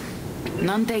offense.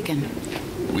 None taken.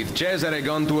 With Cesare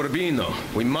gone to Urbino,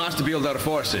 we must build our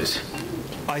forces.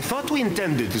 I thought we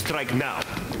intended to strike now.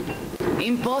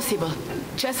 Impossible.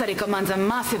 Cesare commands a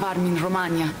massive army in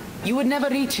Romagna. You would never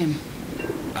reach him.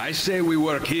 I say we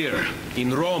work here,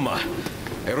 in Roma.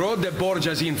 Erode the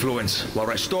Borgia's influence while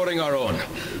restoring our own.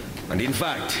 And in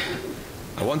fact,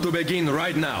 I want to begin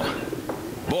right now.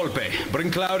 Volpe,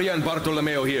 bring Claudia and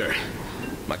Bartolomeo here.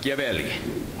 Machiavelli,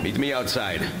 meet me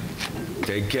outside.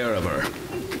 Take care of her.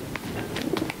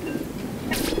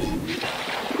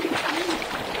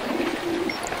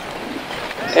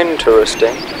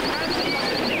 Interesting.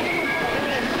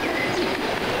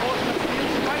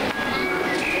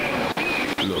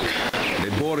 Look,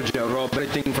 the Borgia rob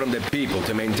everything from the people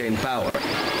to maintain power.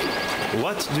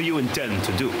 What do you intend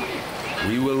to do?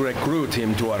 We will recruit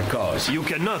him to our cause. You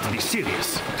cannot be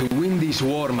serious. To win this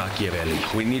war, Machiavelli,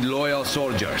 we need loyal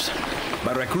soldiers.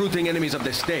 By recruiting enemies of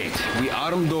the state, we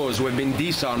arm those who have been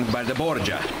disarmed by the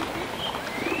Borgia.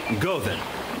 Go then.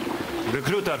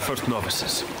 Recruit our first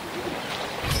novices.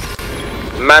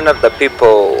 Man of the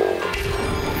people.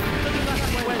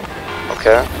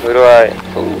 Okay, who do I...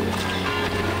 Ooh.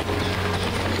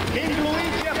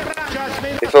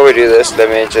 Before we do this, let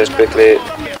me just quickly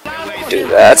do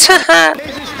that.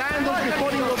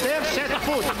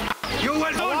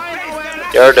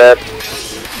 You're dead.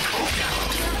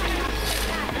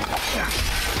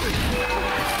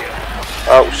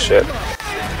 Oh shit.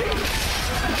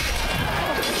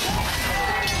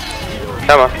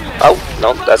 Come on. Oh,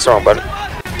 no, that's the wrong button.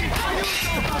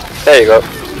 There you go.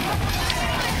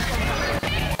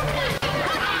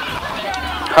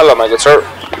 Hello, my good sir.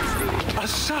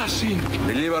 Assassin!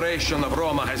 The liberation of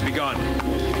Roma has begun.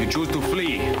 If you choose to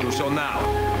flee, do so now.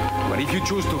 But if you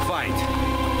choose to fight,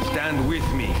 stand with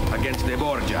me against the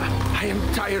Borgia. I am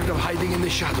tired of hiding in the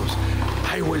shadows.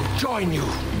 I will join you.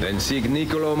 Then seek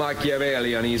Niccolo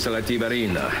Machiavelli on Isola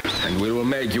Tiberina, and we will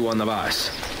make you one of us.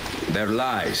 Their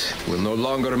lies will no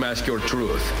longer mask your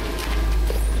truth.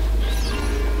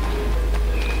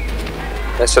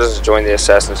 Let's just join the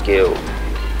Assassin's Guild.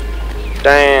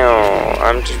 Damn,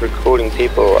 I'm just recruiting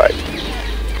people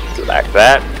like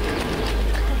that.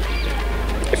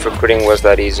 If recruiting was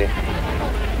that easy.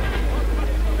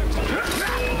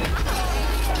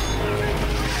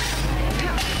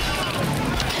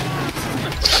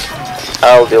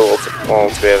 I'll deal with all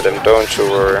three of them, don't you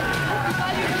worry.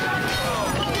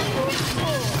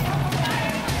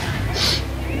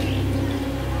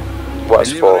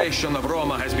 What's for? The liberation of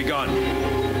Roma has begun.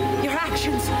 Your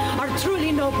actions are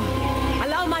truly noble.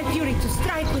 Allow my fury to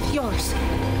strike with yours.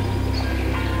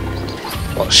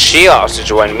 Well, she also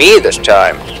joined me this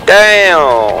time.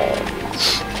 Damn!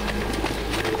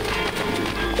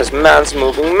 This man's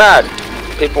moving mad.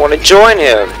 People want to join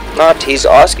him. Not he's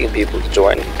asking people to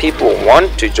join. People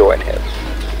want to join him.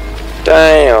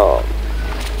 Damn.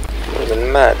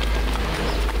 Moving mad.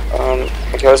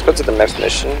 Okay, let's go to the next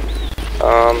mission.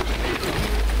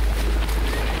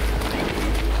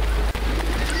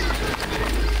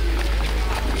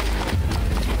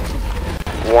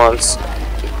 Once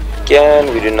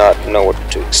again, we do not know what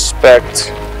to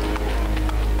expect.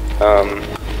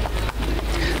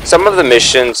 Some of the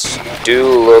missions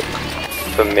do look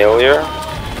familiar,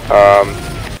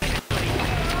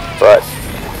 but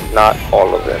not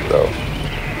all of them though.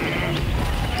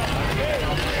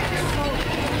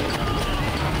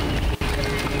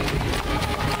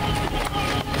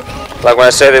 Like when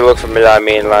I say they look familiar, I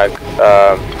mean like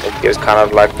it gives kind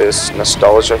of like this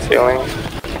nostalgia feeling.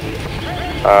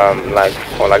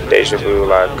 Like deja vu,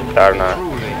 like I don't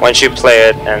know. Once you play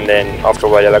it and then after a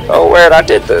while you're like, oh wait, I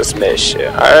did this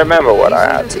mission. I remember what I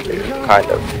had to do, kind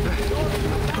of.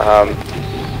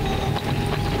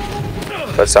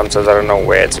 But sometimes I don't know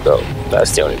where to go.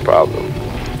 That's the only problem.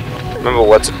 Remember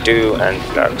what to do and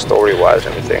like story-wise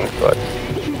and everything, but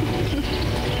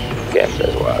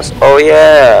gameplay-wise. Oh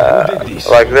yeah,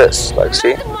 like this. Like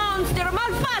see.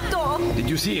 Did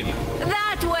you see him?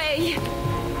 That way.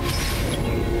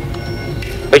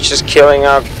 Bitches killing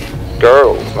our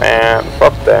girls, man.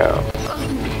 Fuck them.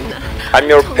 I'm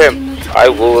your pimp. I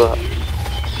will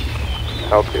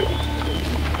help you.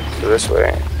 So this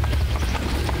way.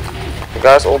 The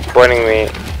guy's all pointing me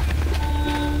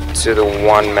to the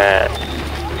one man.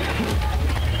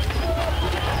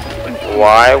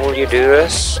 Why will you do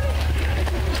this?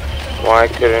 Why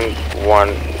couldn't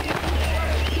one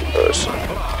person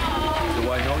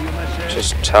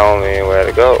just tell me where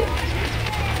to go?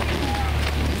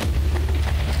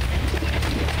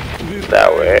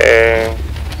 That way.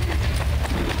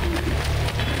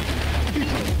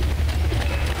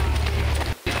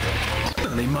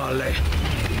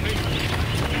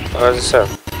 Where's the son?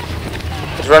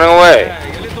 He's running away.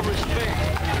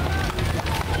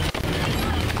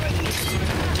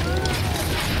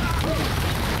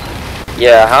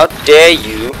 Yeah, how dare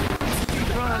you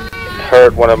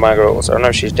hurt one of my girls? I don't know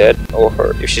if she's dead or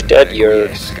hurt. If she's dead, you're...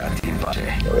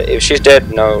 If she's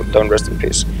dead, no, don't rest in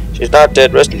peace. She's not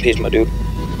dead, rest in peace, my dude.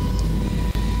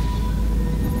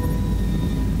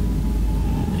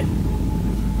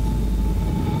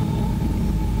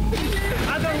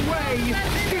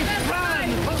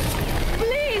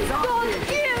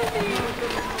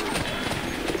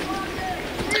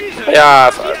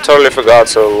 Yeah, I totally forgot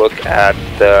to look at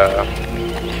the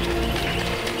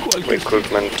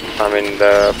recruitment,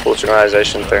 the full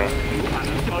synchronization thing.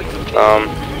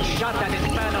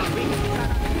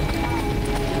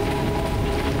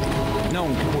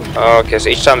 Okay, so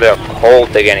each time they're cold,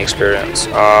 they gain experience.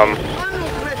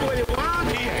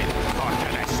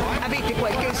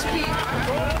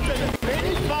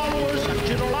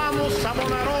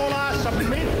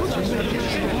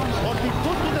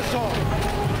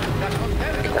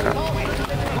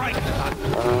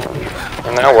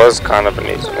 And that was kind of an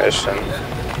easy mission.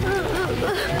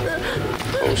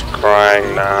 Who's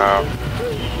crying now?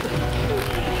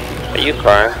 Are you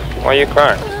crying? Why are you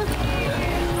crying?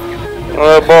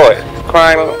 Little boy,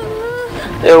 crying.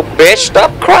 Little bitch,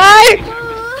 stop crying!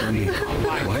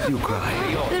 Why do you cry?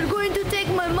 They're going to take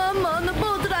my mama on a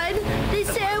boat ride. They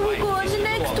say I will go on the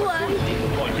next one.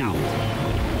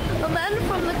 A man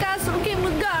from the castle came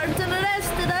with guards and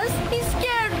arrested us. He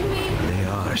scared me. They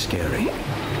are scary.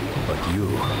 But you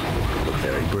look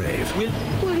very brave.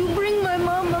 Will you bring my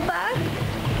mama back?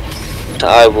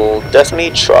 I will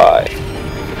definitely try.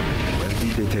 Where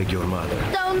did they take your mother?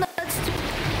 Down that street.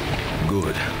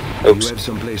 Good. Oops. You have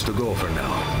some place to go for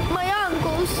now. My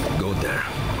uncle's. Go there.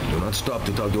 Do not stop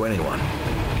to talk to anyone.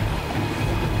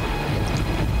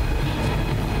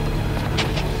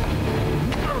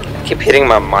 Keep hitting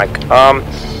my mic.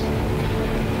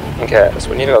 Okay, so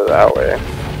we need to go that way.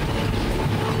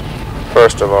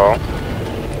 First of all.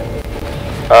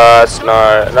 It's no,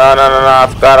 I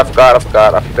forgot.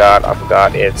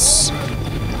 It's,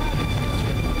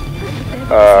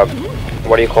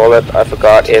 what do you call it? I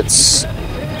forgot. It's,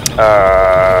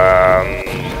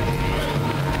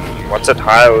 what's it?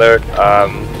 High alert,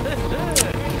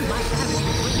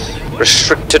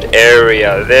 restricted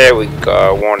area. There we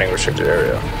go. Warning, restricted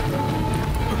area.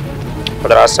 What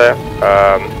did I say?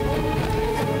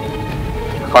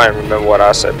 I can't remember what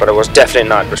I said, but it was definitely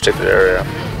not restricted area.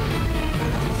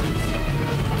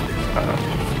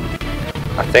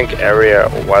 I think area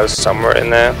was somewhere in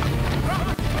there,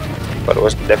 but it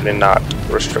was definitely not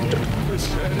restricted.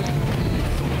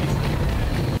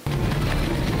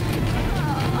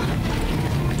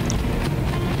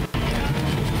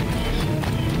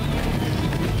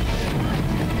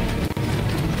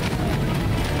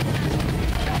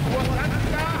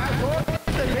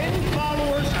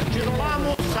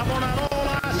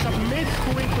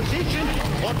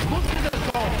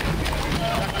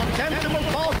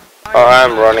 Oh,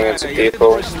 I'm running into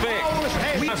people.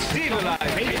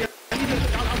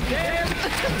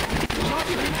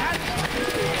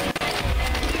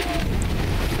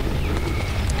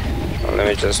 Let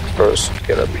me just first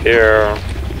get up here,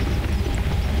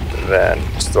 then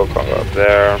still come up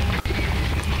there.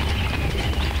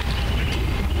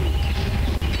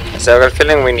 So I've got a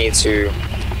feeling we need to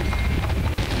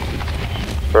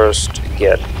first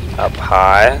get up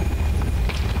high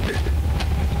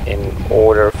in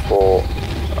order for,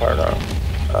 I don't know,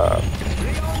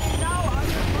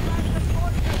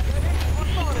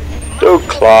 to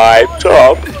climb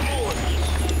top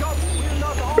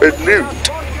and loot.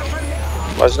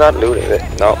 Was not looting it.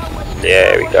 No.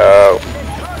 There we go.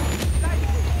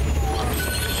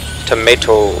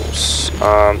 Tomatoes.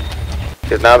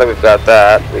 Because now that we've got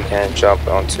that, we can jump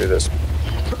onto this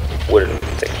wooden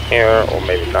thing here, or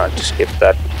maybe not. Just skip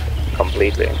that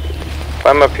completely.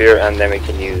 Climb up here, and then we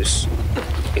can use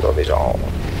these all.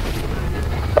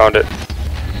 Found it.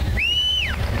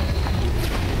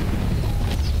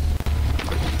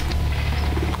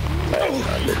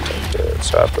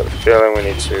 So I've got a feeling we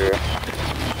need to.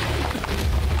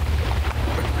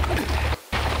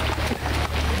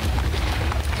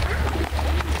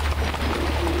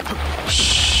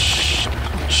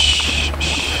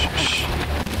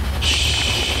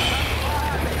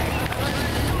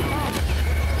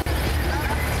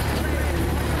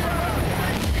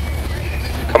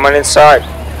 Come on inside.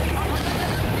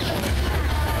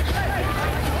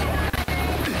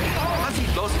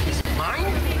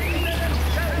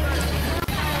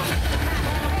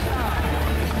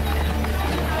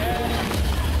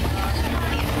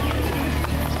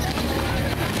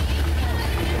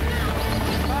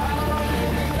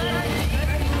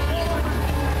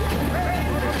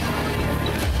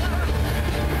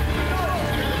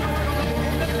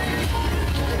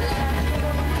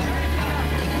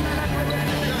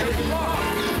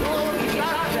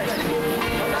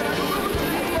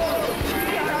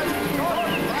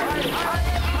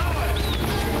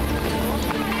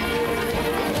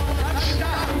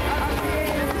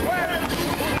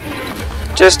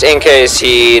 Just in case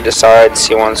he decides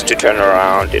he wants to turn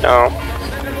around, you know.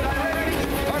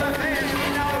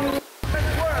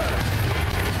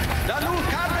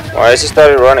 Why has he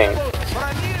started running?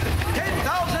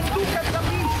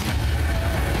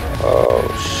 Oh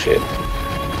shit.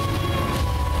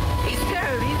 Is there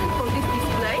a reason for this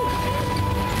display?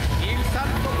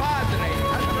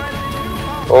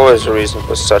 Always a reason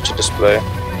for such a display.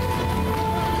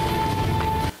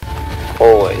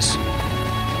 Always.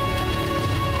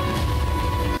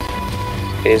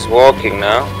 He's walking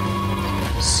now.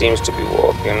 Seems to be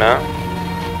walking now.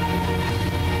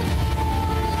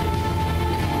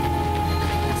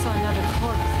 I saw another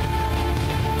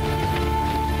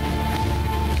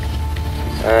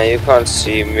corpse. You can't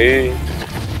see me.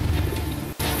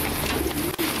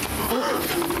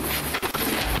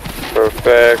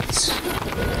 Perfect.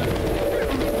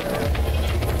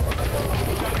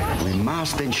 We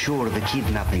must ensure the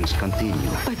kidnappings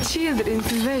continue. A children,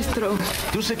 Silvestro.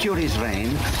 To secure his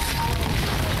reign,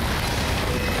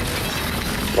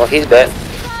 Well, he's dead.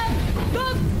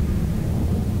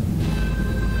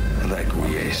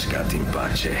 Requiescat in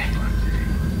pace.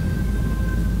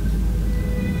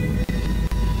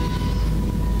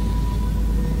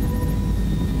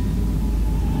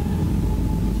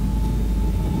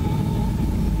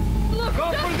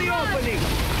 Go for the opening!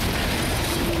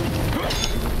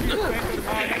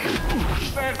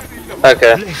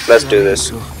 Okay, let's do this.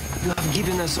 You have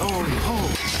given us all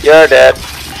hope. You're dead.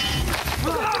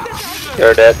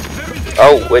 You're dead.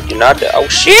 Oh, wait, you're not dead. Oh,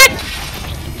 shit!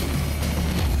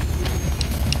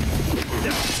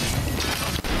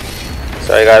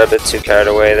 So I got a bit too carried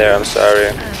away there, I'm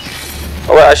sorry.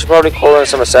 Oh, wait, I should probably call in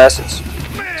some assassins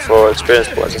for experience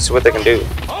points and see what they can do.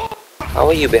 How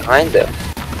are you behind them?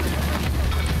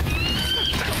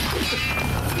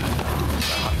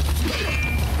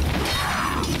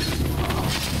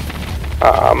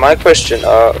 My question,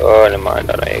 oh, never mind,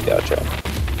 I know you gotcha.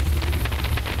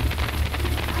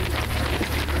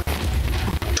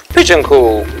 Pigeon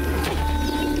cool!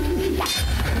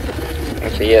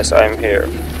 Okay, yes, I'm here.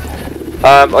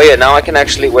 Oh yeah, now I can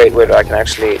actually, wait, I can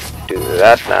actually do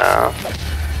that now.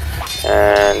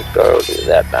 And go do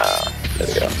that now. There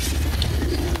we go.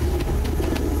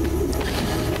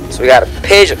 So we got a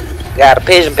pigeon.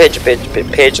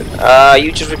 Pigeon.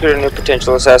 You just recruited a new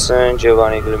potential assassin,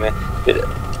 Giovanni Glume.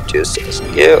 Just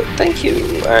yeah, thank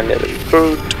you. And the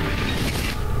recruit.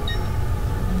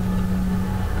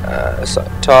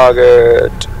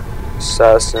 Target.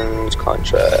 Assassins,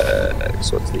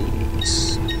 contracts. What's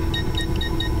these?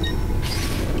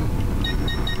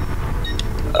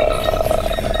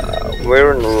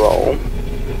 We're in Rome.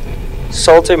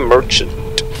 Salty merchant.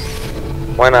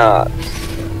 Why not?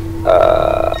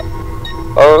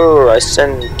 Oh, I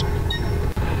sent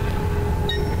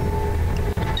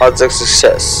odds of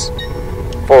success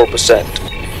 4%.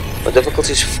 My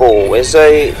difficulty is 4. Where's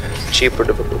a cheaper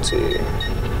difficulty?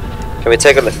 Can we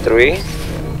take on a 3?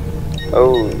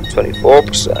 Oh,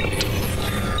 24%.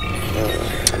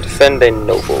 Defend a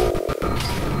noble.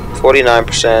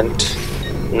 49%.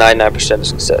 99%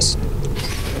 success.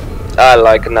 I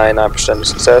like 99%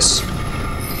 success.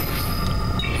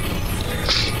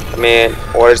 I mean,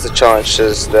 what is the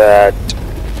chances that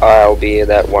I'll be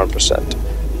that 1%?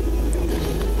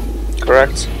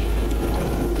 Correct?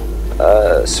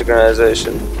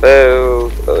 Synchronization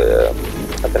failed. Oh yeah,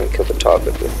 I didn't kill the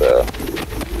target with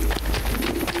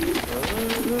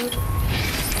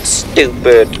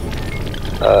stupid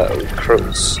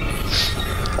recruits.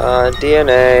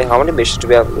 DNA. How many missions do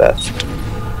we have left?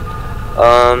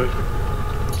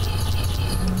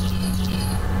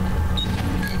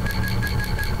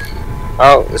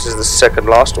 Oh, this is the second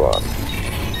last one.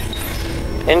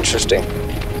 Interesting.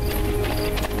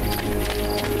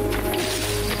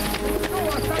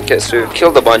 Okay, so we've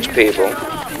killed a bunch of people.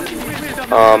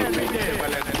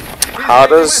 How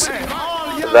does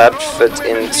that fit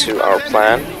into our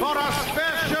plan?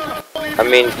 I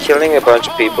mean, killing a bunch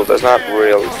of people does not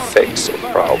really fix a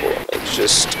problem. It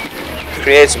just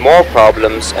creates more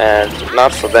problems, and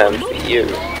not for them, for you.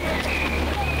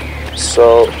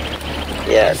 So,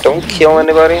 yeah, don't kill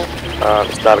anybody.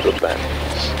 It's not a good plan.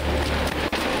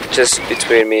 Just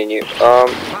between me and you.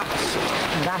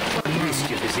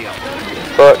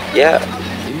 But yeah,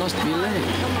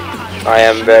 I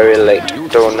am very late.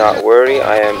 Do not worry,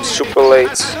 I am super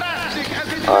late.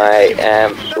 I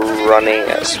am running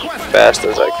as fast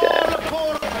as I can.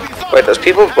 Wait, does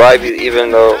people bribe you even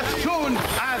though... I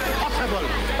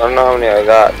don't know how many I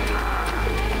got.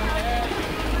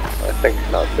 I think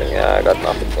nothing. Yeah, I got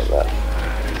nothing from that.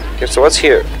 Okay, so what's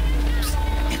here?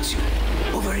 it's you.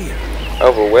 Over here.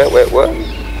 Over where? Wait, what?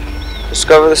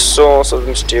 Discover the source of the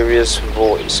mysterious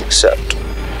voice. Accept.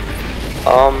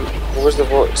 What was the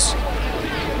voice?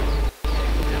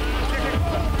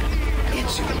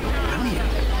 It's you. Come here.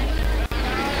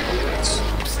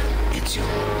 It's you.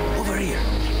 Over here.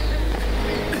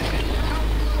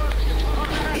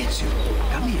 It's you.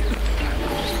 Come here.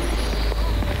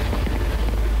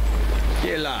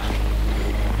 Yela,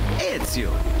 It's you.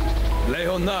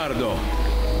 Leonardo.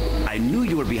 I knew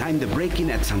you were behind the break-in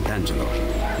at Sant'Angelo.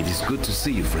 It is good to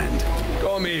see you, friend.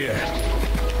 Come here.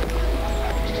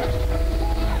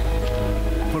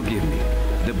 Forgive me.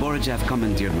 The Borgia have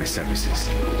commandeered my services.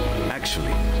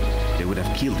 Actually, they would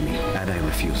have killed me had I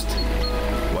refused.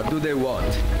 What do they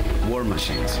want? War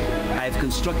machines. I have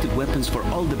constructed weapons for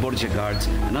all the Borgia guards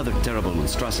and other terrible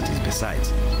monstrosities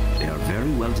besides. They are very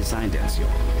well designed, Ezio.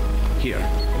 Here,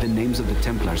 the names of the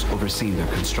Templars overseeing their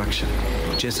construction.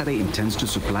 Cesare intends to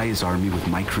supply his army with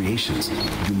my creations.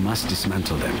 You must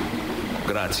dismantle them.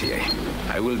 Grazie.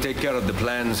 I will take care of the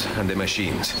plans and the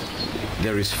machines.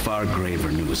 There is far graver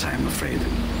news, I am afraid.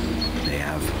 They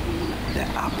have the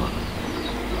apple.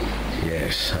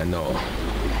 Yes, I know.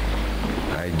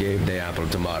 I gave the apple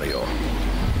to Mario.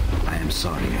 I am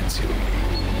sorry, Ezio.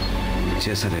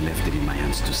 Cesare left it in my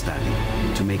hands to study,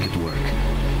 to make it work.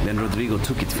 Then Rodrigo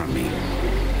took it from me.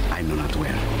 I know not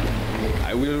where.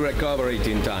 I will recover it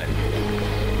in time.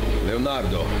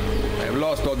 Leonardo, I have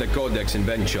lost all the Codex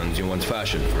inventions you once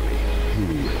fashioned for me.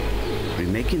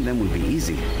 Remaking them will be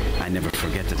easy. I never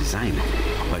forget the design.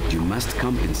 But you must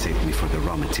compensate me for the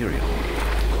raw material.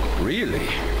 Really?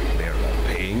 They're not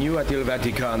paying you at Il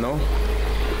Vaticano?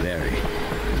 Very,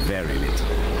 very little.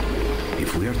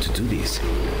 If we are to do this,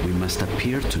 we must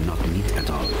appear to not meet at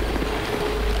all.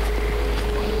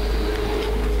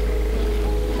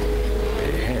 A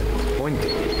hand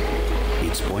pointing.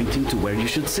 It's pointing to where you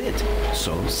should sit.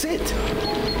 So sit.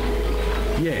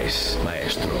 Yes,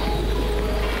 maestro.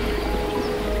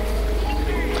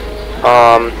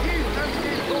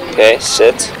 Okay,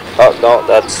 sit. Oh, no,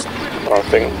 that's wrong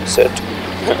thing. Sit.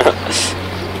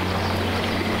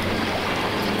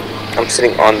 I'm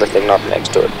sitting on the thing, not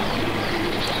next to it.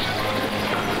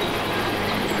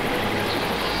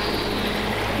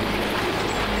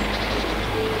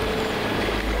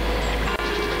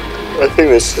 I think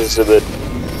this is a bit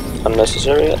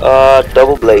unnecessary.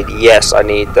 Double blade. Yes, I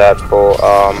need that for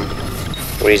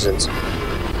reasons.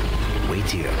 Wait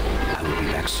here. I will be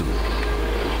back soon.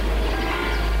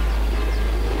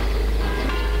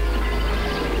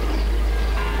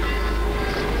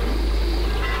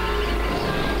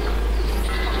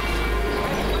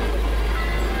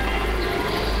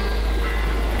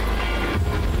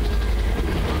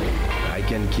 I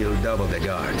can kill double the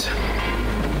guards.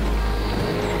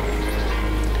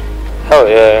 Oh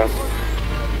yeah.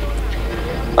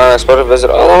 Unexpected visit.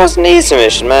 Oh, that was an easy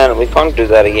mission, man. We can't do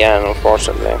that again,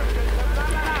 unfortunately.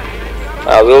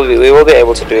 We will be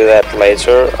able to do that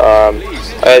later.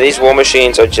 These war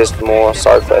machines are just more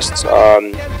side quests.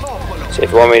 So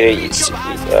if you want me to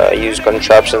use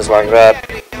contraptions like that,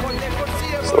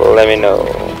 so let me know.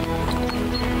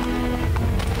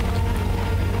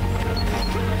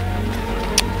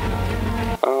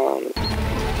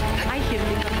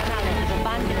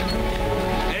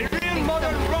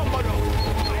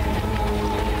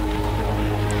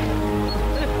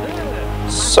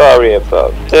 Sorry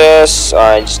about this.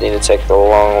 I just need to take the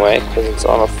long way because it's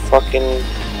on a fucking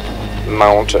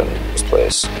mountain, this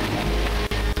place.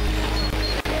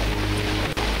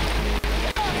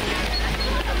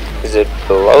 Is it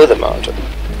below the mountain?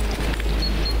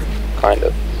 Kind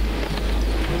of.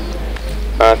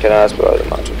 Okay, no, it's below the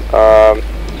mountain.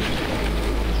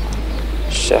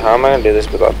 Shit, how am I gonna do this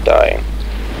without dying?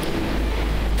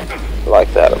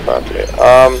 Like that, apparently.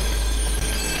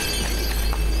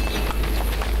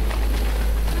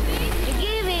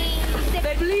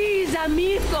 Please,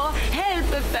 amigo,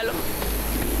 help a fellow.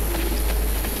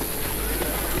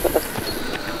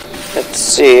 Let's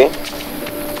see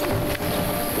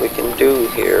what we can do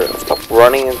here. Stop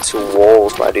running into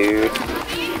walls, my dude.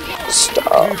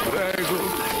 Stop.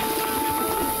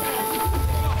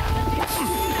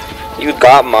 You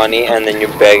got money and then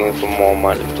you're begging for more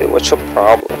money, dude. What's your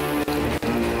problem?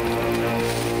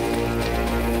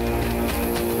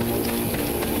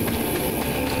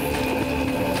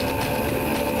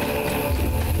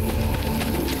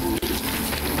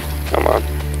 Come on.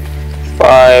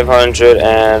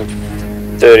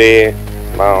 530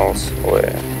 miles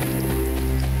away.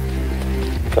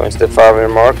 Coming to the 5-minute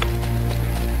mark.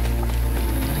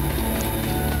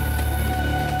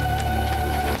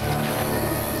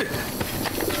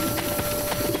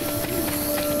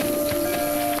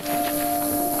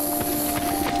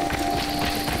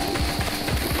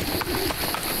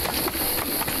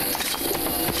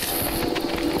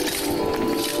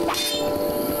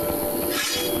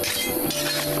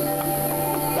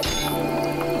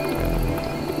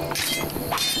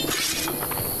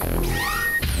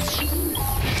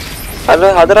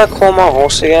 how did I call my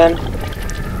horse again?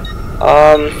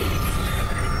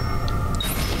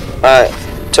 I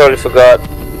totally forgot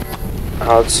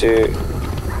how to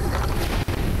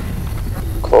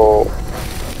call.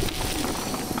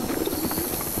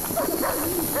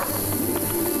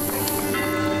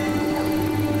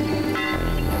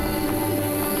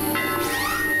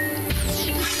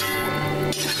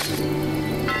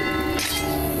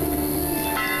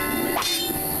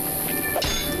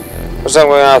 What's that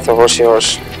going on with the horsey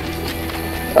horse?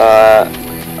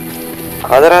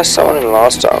 How did I summon him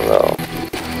last time though?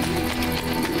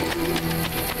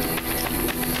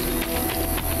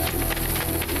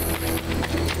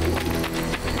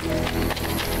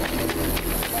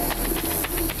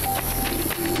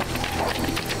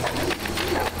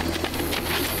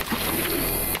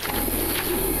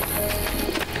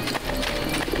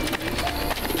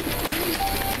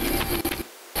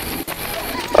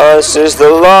 This is the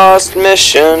last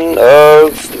mission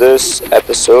of this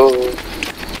episode.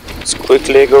 Let's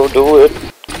quickly go do it,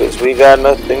 cause we got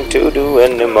nothing to do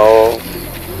anymore.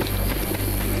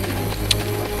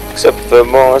 Except for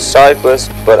more side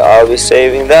quests, but I'll be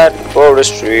saving that for the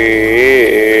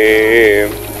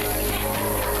stream.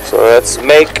 So let's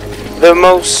make the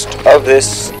most of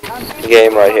this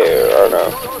game right here. I don't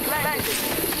know.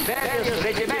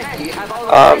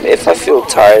 If I feel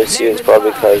tired soon, it's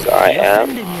probably because I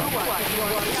am.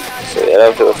 So yeah, I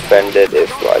don't feel offended if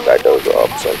like I doze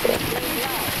off or something.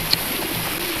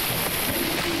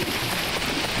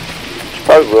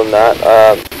 Probably will not.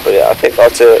 But yeah, I think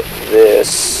after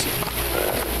this,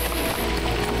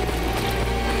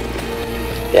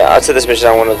 after this mission,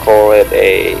 I want to call it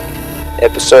a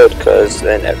episode, because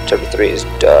then chapter 3 is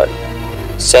done.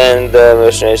 Send the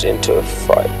mercenaries into a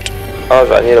fight. Oh,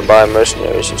 I need to buy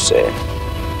mercenaries, you say?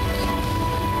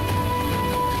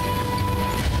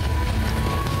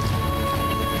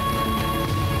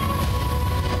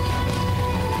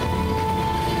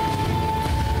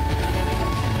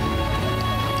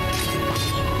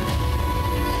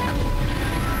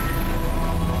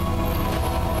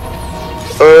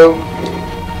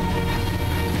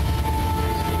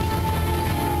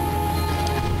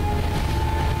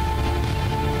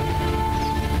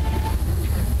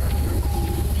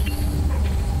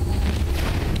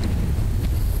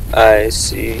 I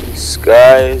see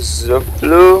skies of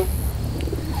blue,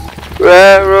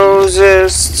 red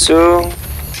roses too.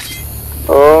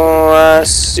 Oh, I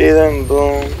see them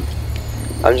bloom.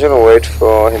 I'm just gonna wait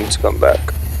for him to come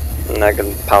back, and I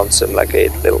can pounce him like a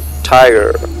little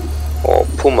tiger, or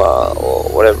puma, or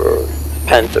whatever,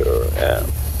 panther. Yeah.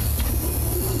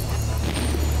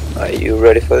 Are you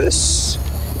ready for this?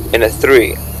 In a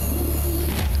 3,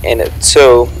 in a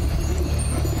 2.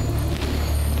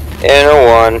 In a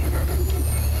 1.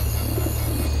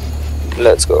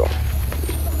 Let's go.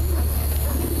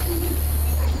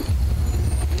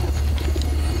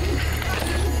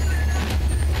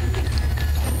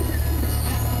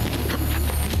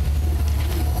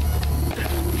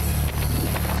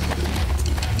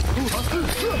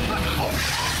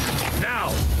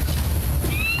 Now.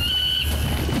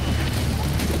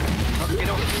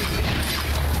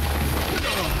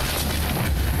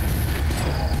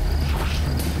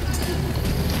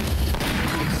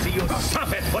 See you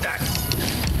suffer for that.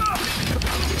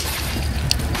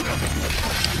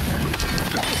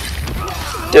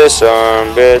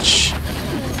 Disarm, bitch.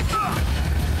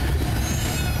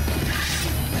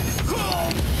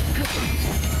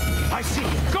 I see.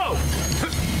 Go.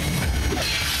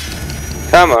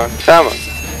 Come on, come on.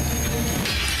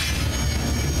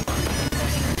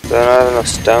 Don't have enough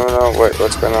stamina. Wait,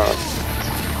 what's going on?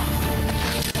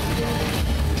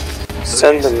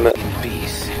 Send them.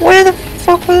 Where the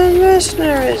fuck are the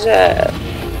mercenaries at?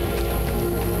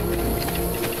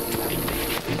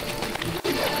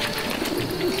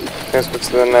 Let's go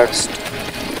to the next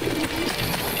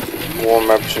war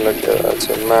map. Should look at that's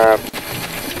a map.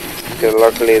 Okay,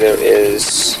 luckily there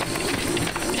is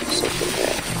something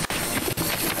here.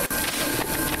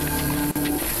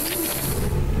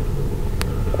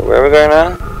 Where are we going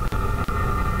now?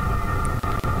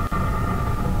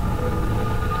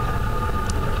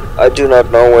 I do not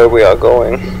know where we are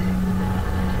going.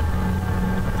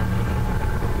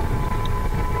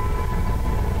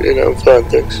 You know, fun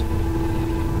things.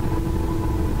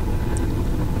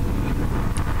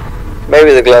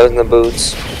 Maybe the gloves and the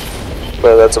boots,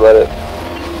 but that's about it.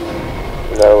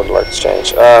 That I would like to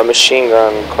change. Machine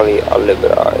gun, Collie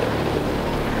Oliveri.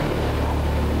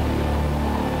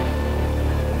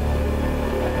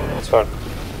 It's fun.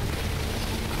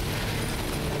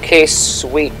 Okay,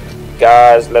 sweet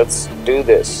guys, let's do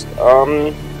this.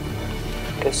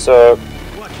 Okay, so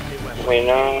we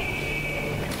know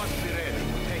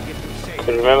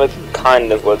could remember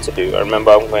kind of what to do. I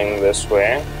remember I'm going this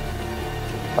way.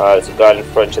 There's a guy in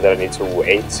front here that I need to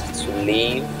wait to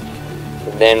leave.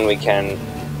 Then we can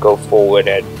go forward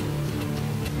and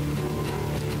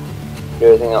do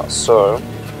everything else. So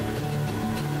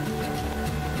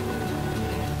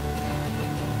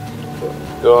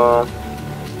go.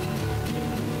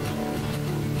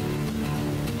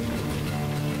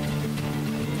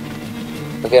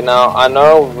 Okay, now I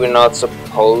know we're not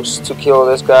supposed to kill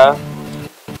this guy,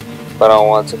 but I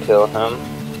want to kill him.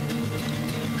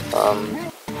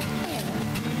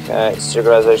 Okay,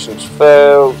 synchronization's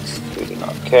failed. We do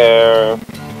not care.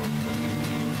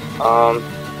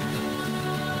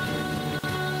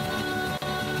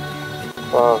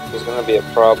 Well, there's gonna be a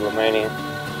problem, ain't he?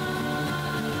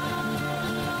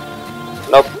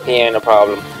 Nope, he ain't a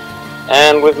problem.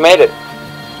 And we've made it.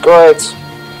 Great.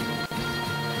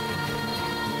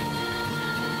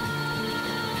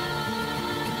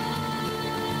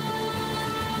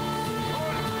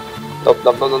 Nope,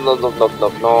 nope, nope, nope, nope, nope,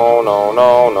 nope, no, no,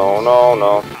 no, no, no,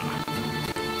 no.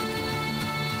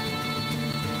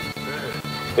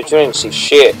 But you didn't see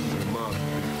shit.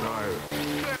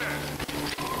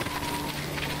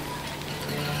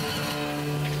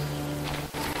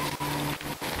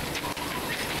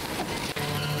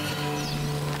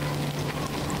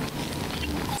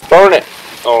 Burn it!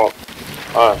 Oh,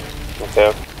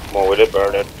 okay. Well, we did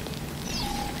burn it.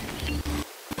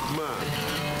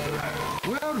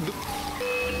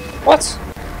 What?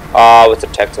 Ah, with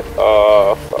detected.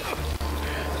 Oh, fuck.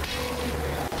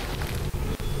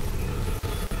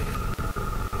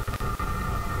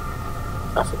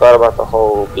 I forgot about the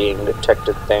whole being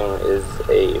detected thing is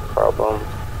a problem.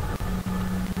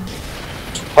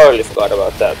 Totally forgot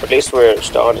about that, but at least we're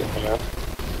starting, you know.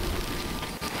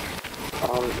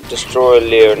 Destroy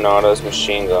Leonardo's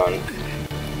machine gun.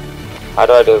 How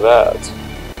do I do that?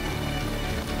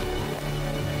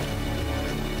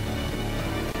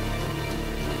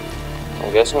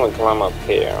 I'm guessing we climb up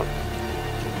here.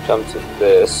 Jump to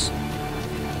this.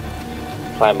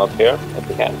 Climb up here if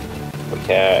we can. We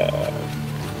can.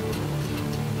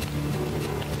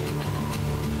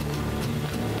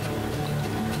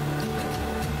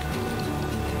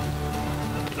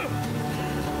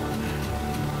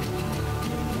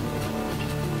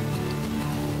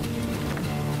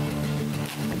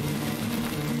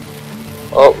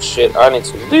 Oh shit, I need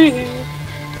to leave.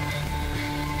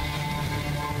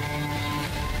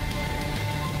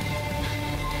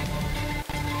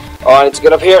 Oh, I need to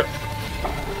get up here.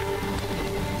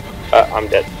 I'm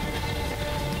dead.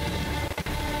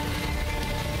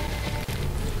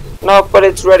 No, but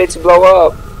it's ready to blow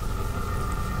up.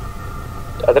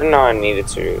 I didn't know I needed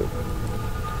to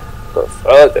go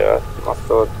further. I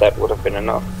thought that would have been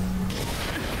enough.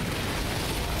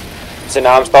 So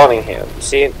now I'm spawning here.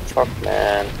 See? Fuck,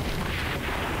 man.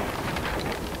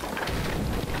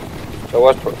 So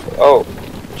what's perfect? Oh,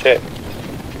 shit.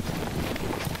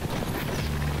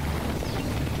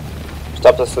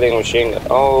 Stop the fleeing machine gun.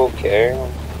 Okay.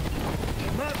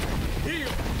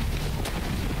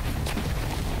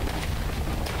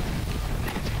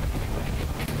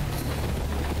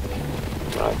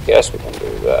 I guess we can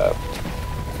do that.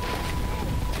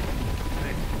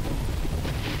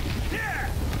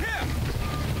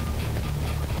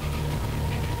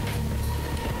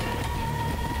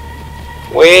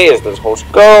 Where is this horse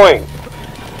going?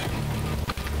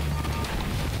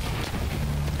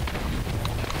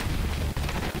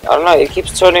 I don't know, it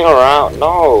keeps turning around.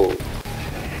 No.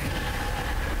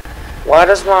 Why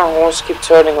does my horse keep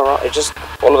turning around? It just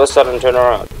all of a sudden turn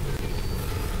around.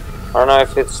 I don't know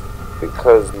if it's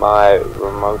because my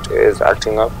remote is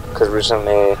acting up. Because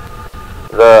recently,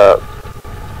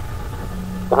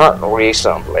 not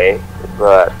recently,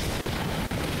 but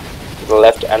the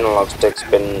left analog stick's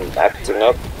been acting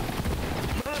up.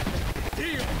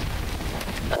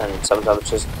 And sometimes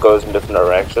just goes in different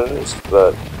directions,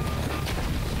 but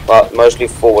well, mostly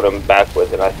forward and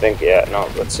backwards, and I think, yeah, no,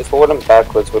 let's see, forward and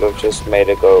backwards would have just made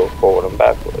it go forward and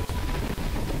backwards.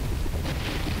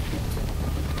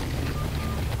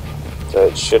 So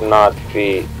it should not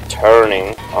be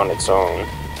turning on its own.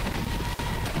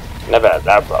 Never had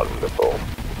that problem before.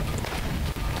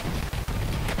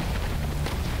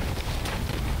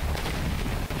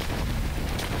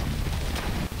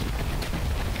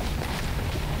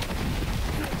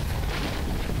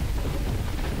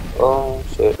 Oh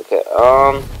shit, okay,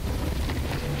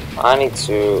 I need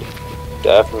to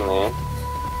definitely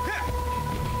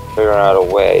figure out a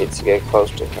way to get close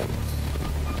to him.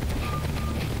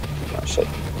 Oh shit.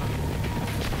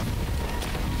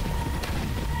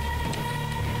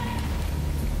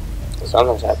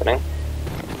 Something's happening.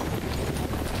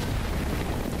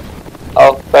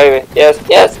 Baby, yes,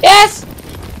 yes, yes!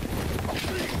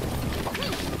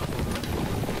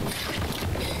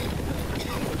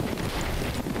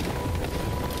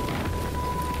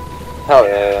 Hell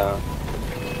yeah.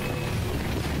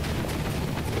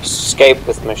 Escape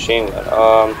with machine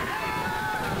gun.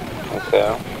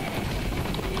 Okay.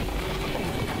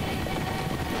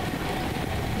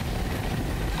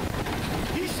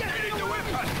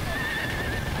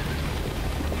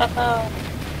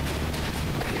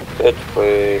 Good,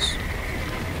 please.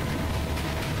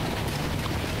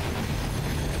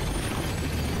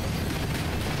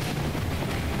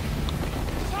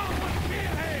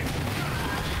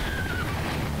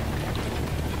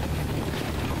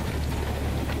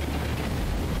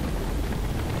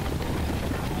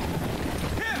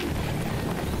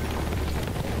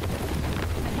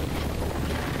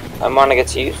 I wanna get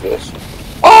to use this.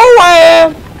 Oh, I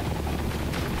am!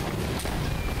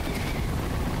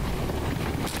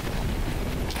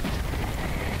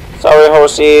 Sorry,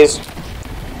 horsies.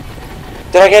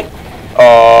 Did I get?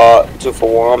 2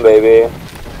 for 1, baby.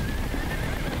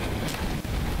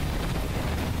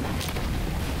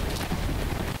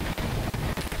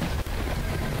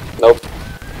 Nope.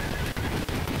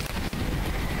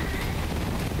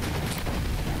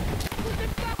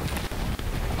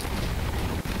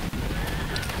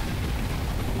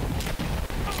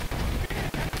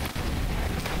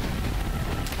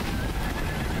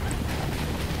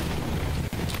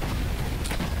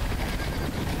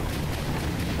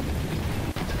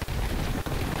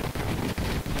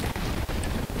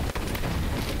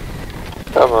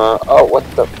 Come on. Oh, what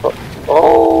the fuck?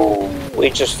 Oh, we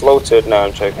just floated. No,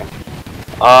 I'm joking.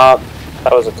 That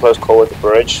was a close call with the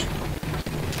bridge.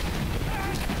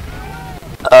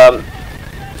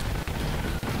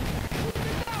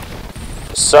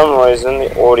 For some reason,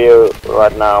 the audio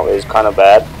right now is kind of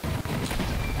bad.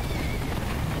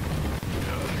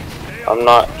 I'm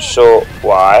not sure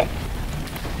why.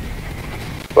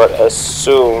 But as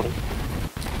soon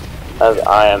as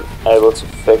I am able to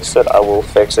fix it, I will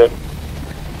fix it.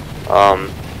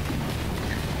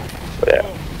 But yeah.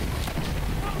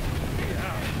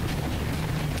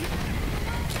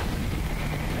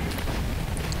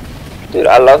 Dude,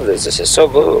 I love this. This is so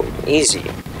good. Easy.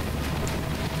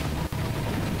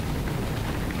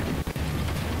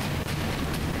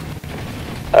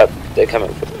 They're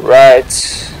coming from the right.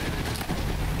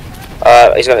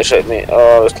 He's gonna shoot me.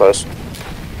 Oh, that was close.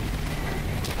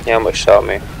 He almost shot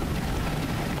me.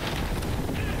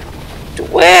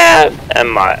 Where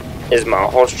is my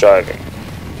horse driving?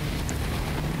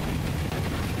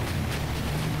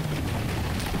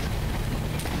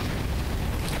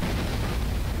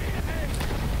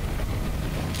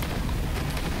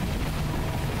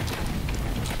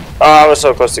 Oh, I was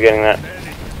so close to getting that.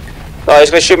 Oh, he's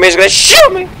gonna shoot me, he's gonna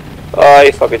shoot me! Oh,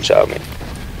 he fucking shot me.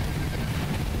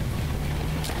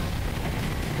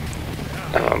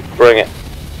 Bring it.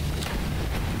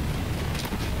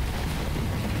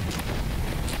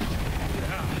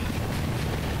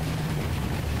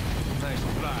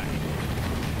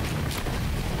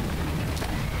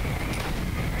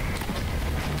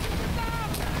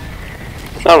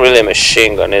 It's not really a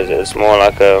machine gun, is it? It's more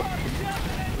like a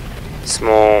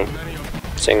small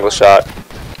single shot.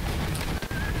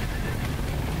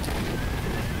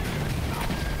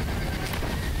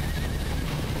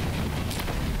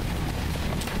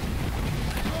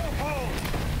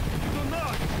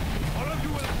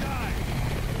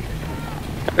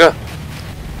 Yeah.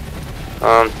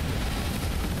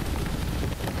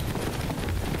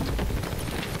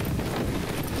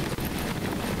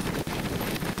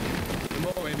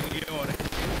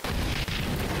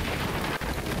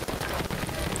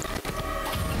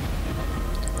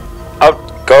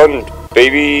 Outgunned,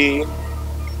 baby.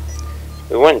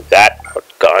 We weren't that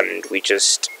outgunned. We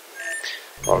just,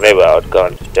 well, they were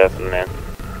outgunned, definitely.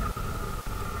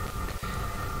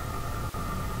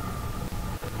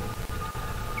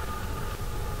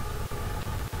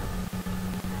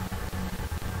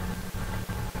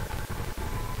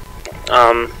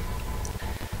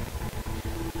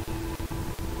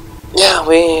 Yeah,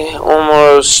 we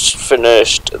almost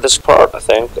finished this part, I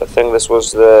think. I think this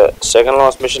was the second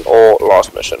last mission, or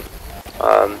last mission.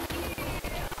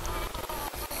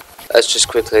 Let's just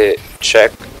quickly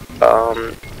check,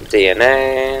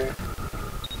 DNA.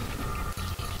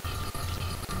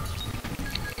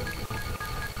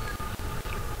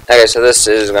 Okay, so this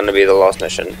is going to be the last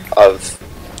mission of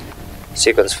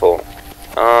sequence 4.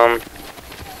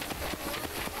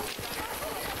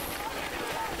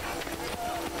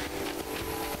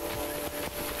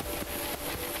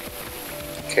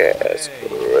 Okay, that's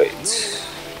great.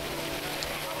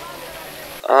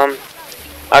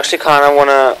 I actually kind of want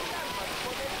to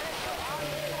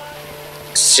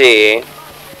see. I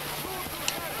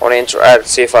want to interact,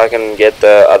 see if I can get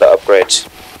the other upgrades.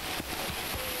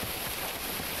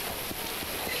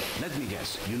 Let me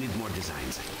guess, you need more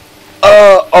designs.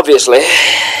 Obviously.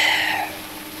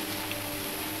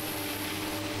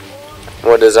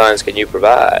 What designs can you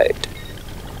provide?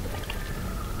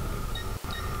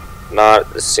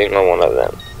 Not a single one of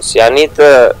them. See, I need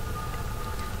this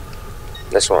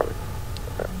one.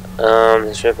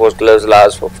 The strength force gloves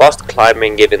allows for fast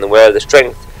climbing, giving the wearer the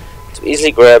strength to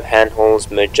easily grab handholds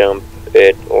mid-jump.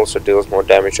 It also deals more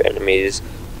damage to enemies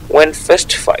when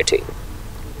fist fighting.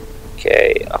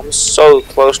 Okay, I'm so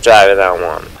close to having that one.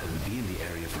 I will be in the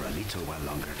area for a little while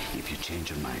longer if you change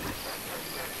your mind.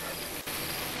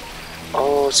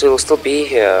 Oh, so he'll still be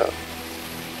here.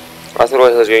 I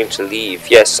thought he was going to leave.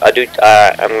 Yes, I do.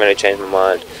 I'm going to change my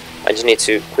mind. I just need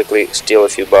to quickly steal a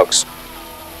few bucks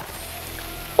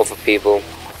off of people.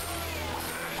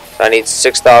 I need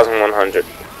 6,100.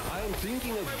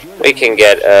 We can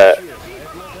get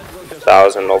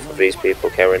 1,000 off of these people,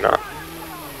 can we not?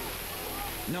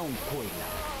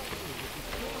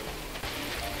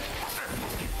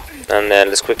 And then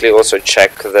let's quickly also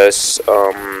check this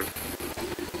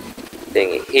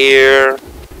thing here.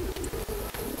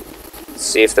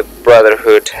 See if the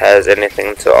Brotherhood has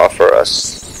anything to offer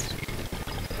us.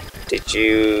 Did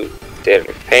you get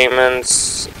any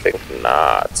payments? I think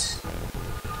not.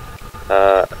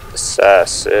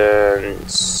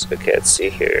 Assassins. Okay, let's see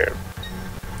here.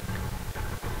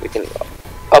 We can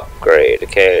upgrade.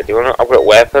 Okay, do you want to upgrade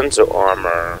weapons or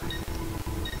armor?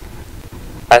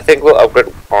 I think we'll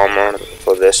upgrade armor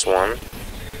for this one,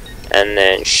 and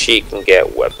then she can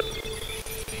get weapons.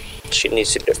 She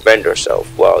needs to defend herself,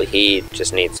 while he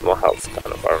just needs more health, kind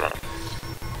of, I don't know.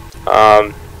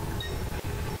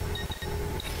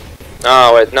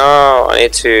 Oh wait, no, I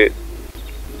need to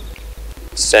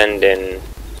send in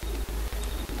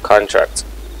contract.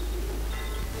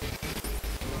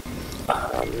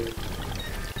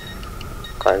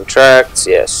 Contracts,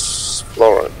 yes.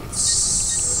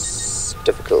 Florence.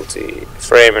 Difficulty.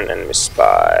 Frame an enemy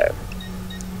spy.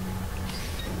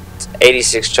 It's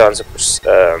 86 chance of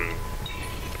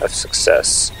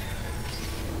success.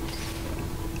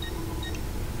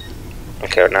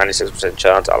 Okay, 96%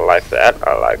 chance. I like that.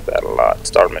 I like that a lot.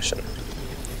 Start mission.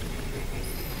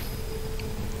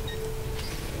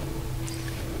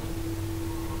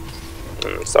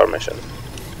 Start mission.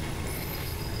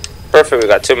 Perfect. We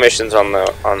got 2 missions on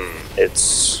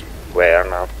its way. I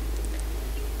don't know.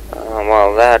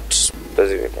 Well, that's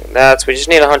basically that. We just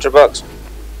need $100.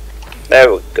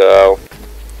 There we go.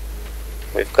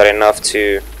 We've got enough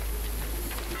to.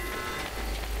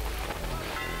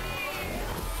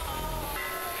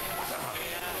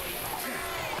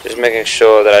 Just making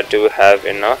sure that I do have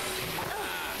enough.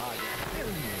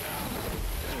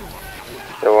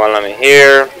 So while I'm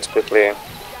here, let's quickly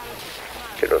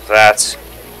get rid of that.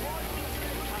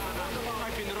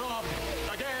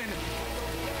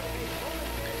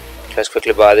 Let's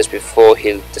quickly buy this before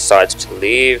he decides to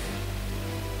leave.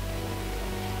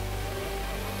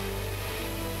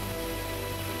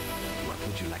 What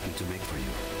would you like me to make for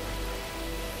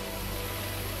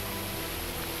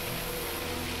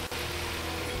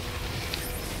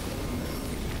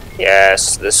you?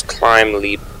 Yes, this climb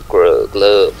leap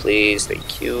glove, please.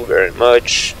 Thank you very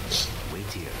much.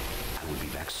 Wait here. I will be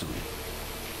back soon.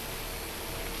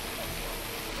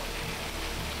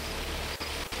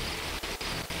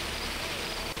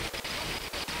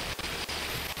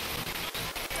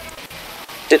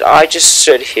 Did I just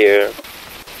sit here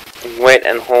and wait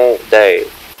and whole day?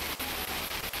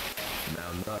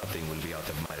 Now nothing will be out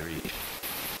of my reach.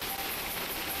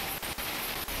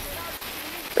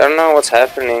 I don't know what's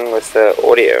happening with the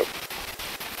audio.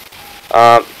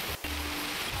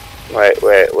 Wait.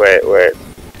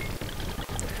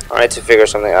 I need to figure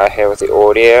something out here with the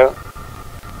audio.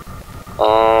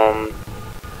 I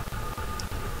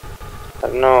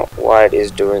don't know why it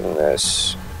is doing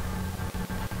this.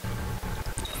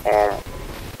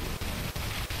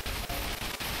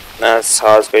 That's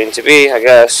how it's going to be, I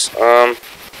guess. Because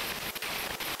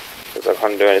I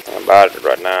can't do anything about it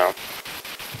right now.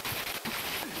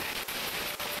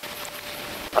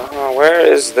 Where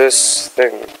is this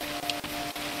thing?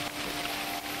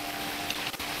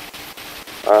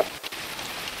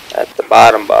 At the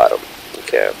bottom.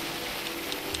 Okay.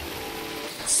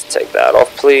 Let's take that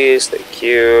off, please. Thank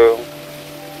you.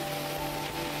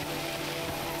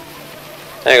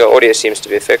 There you go. Audio seems to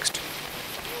be fixed.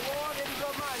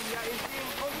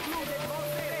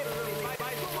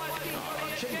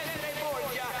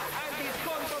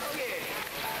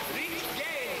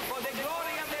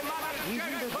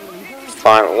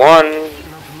 Final one.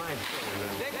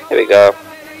 Here we go.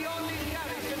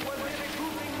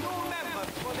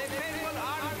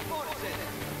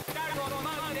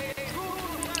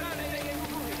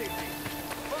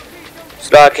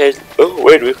 Arcade. Oh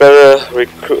wait, we got a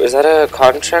recruit. Is that a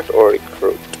contract or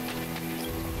recruit?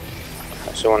 I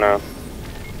just wanna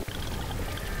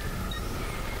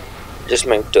just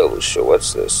make double sure.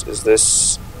 What's this? Is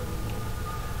this?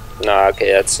 No,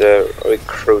 okay, that's a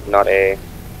recruit, not a.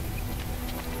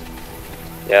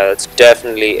 Yeah, that's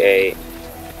definitely a.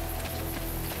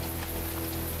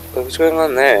 What's going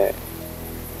on there?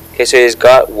 Okay, so he's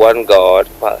got one guard,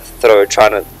 but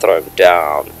trying to throw him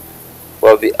down.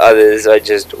 While the others are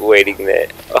just waiting there.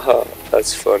 Oh,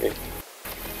 that's funny.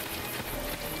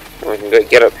 We can go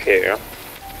get up here.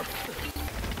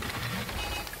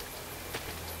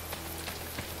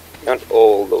 Not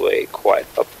all the way quite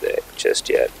up there just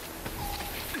yet.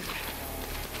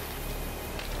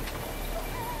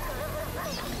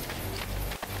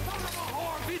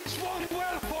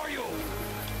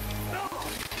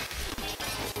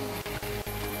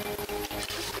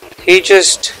 He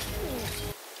just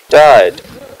died.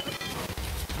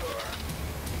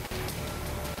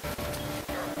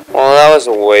 Well, that was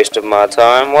a waste of my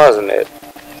time, wasn't it?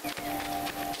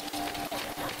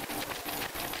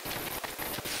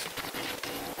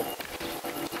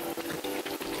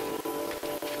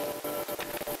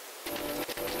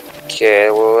 Okay,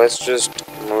 well, let's just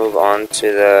move on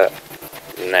to the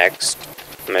next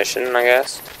mission, I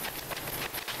guess.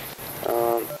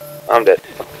 I'm dead.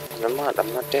 I'm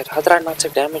not dead. How did I not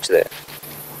take damage there?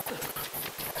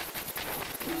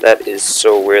 That is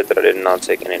so weird that I did not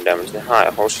take any damage there.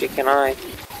 Hi, Hoshi, can I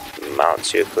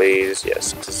mount you, please?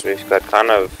 Yes, because we've got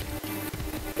kind of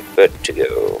a bit to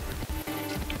go.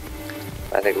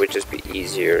 I think it would just be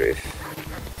easier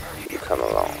if you come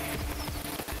along.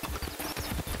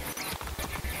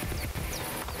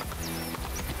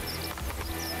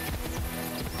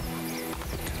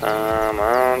 Come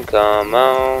on, come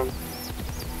on.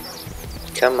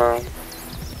 Come on.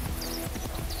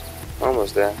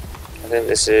 Almost there. I think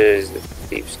this is the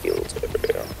Thieves Guild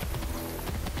area.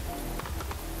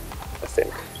 I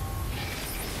think.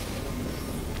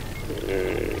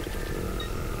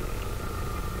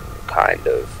 Kind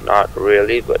of. Not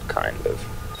really, but kind of.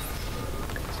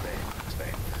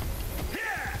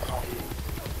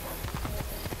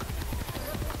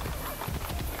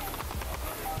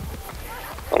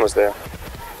 Almost there.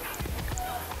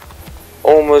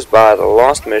 Almost by the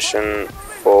last mission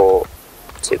for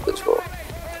Sequence 4.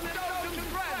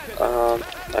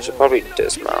 I should probably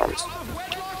dismount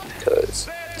because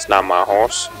it's not my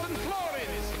horse,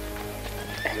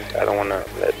 and I don't want to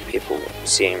let people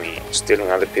see me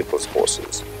stealing other people's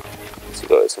horses to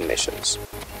go to missions.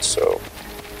 So,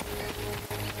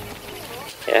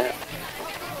 yeah.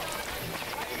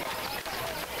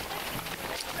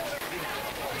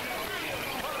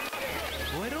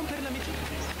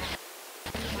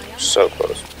 So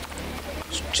close.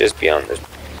 It's just beyond this.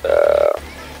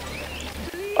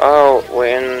 Oh,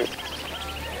 when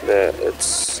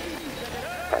it's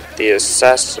at the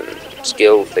Assassin's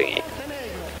Guild thingy.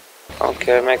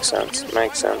 Okay, makes sense.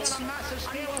 Makes sense.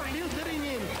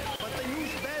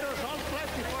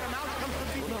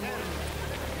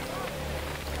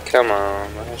 Come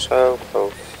on, we're so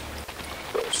close.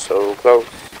 We're so close.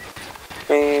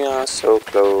 We are so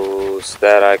close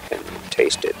that I can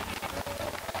taste it.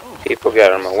 People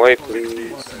get out of my way,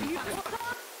 please.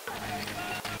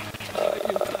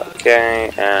 Okay,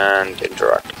 and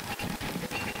interact.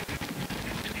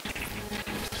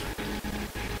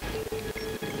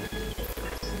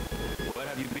 Where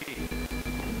have you been?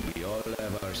 We all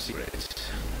have our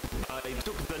secrets. I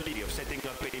took the lead of setting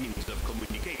up a means of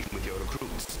communicating with your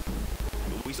recruits.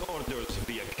 With orders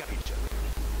via capture.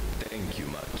 Thank you,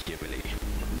 Machiavelli.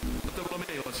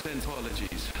 Bartolomeo sends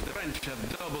apologies. The French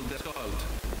have doubled their salt.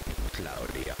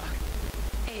 Claudia.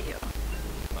 Ayo.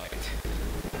 Right.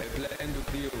 I plan to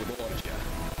deal with Borgia.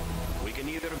 We can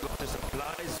either go to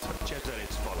supplies or Cesare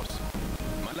follows.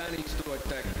 My plan is to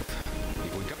attack it.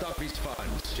 If we cut off his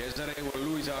funds, Cesare will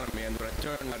lose army and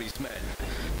return with his men.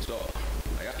 So,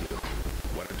 I ask you,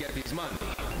 where to get his money?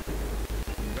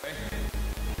 Okay?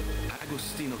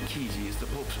 Agostino Chigi is the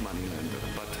Pope's moneylender,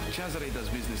 but Cesare does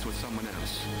business with someone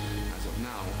else. As of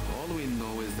now, all we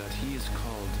know is that he is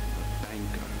called the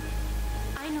Banker.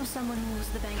 I know someone who owes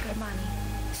the banker money.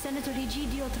 Senator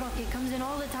Egidio Trocche comes in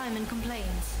all the time and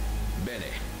complains.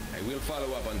 Bene. I will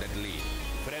follow up on that lead.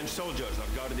 French soldiers are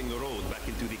guarding the road back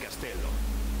into the Castello.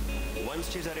 Once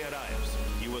Cesare arrives,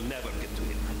 you will never get to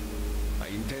him. I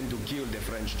intend to kill the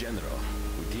French general.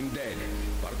 With Team dead.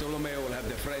 Bartolomeo will have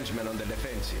the Frenchmen on the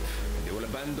defensive. They will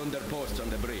abandon their posts on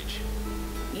the bridge.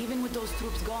 Even with those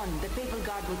troops gone, the Papal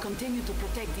Guard will continue to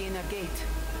protect the inner gate.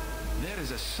 There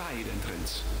is a side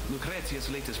entrance. Lucrezia's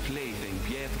latest plaything,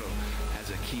 Pietro, has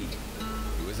a key.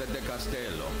 He was at the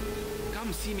Castello.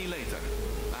 Come see me later.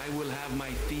 I will have my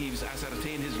thieves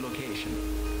ascertain his location.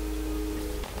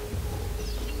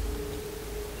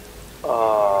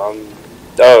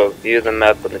 Oh, view the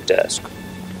map on the desk.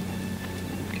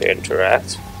 Okay,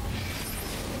 interact.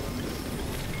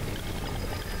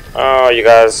 Oh, you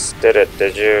guys did it,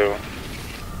 did you?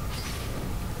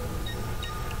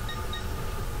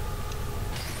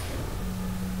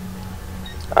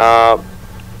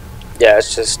 Yeah,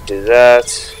 let's just do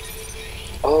that.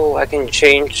 Oh, I can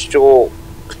change your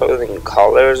clothing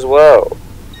color as well.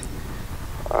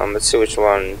 Let's see which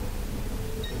one.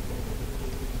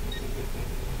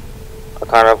 I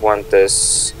kind of want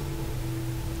this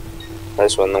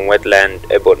one, the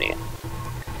wetland ebony.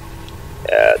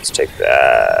 Yeah, let's take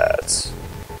that.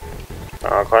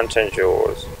 I can't change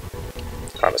yours.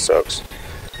 Kinda sucks.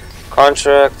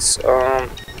 Contracts,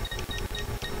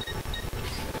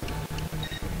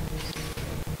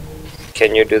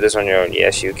 can you do this on your own?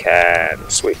 Yes, you can.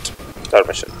 Sweet. Start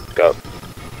mission. Go.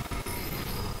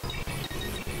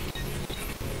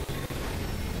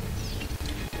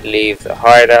 Leave the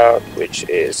hideout, which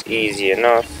is easy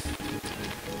enough.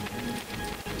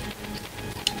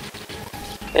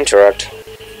 Interact.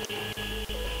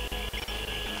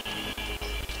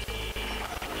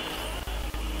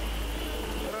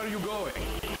 Where are you going?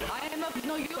 I am of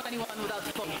no use to anyone without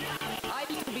phone. I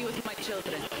need to be with my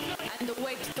children and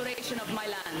await restoration of my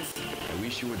lands. I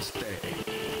wish you would stay.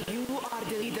 You are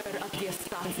the leader of the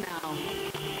Assassins now.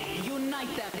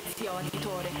 Unite them, Ezio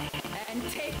Auditore, and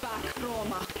take back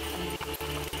Roma.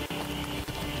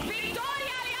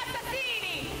 Vittoria agli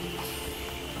assassini!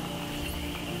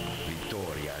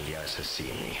 Vittoria agli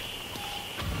assassini.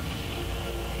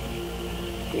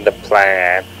 The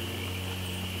plan.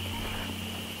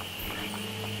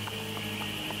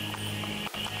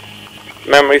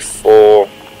 Memory 4.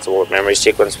 So memory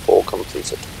sequence 4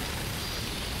 completed.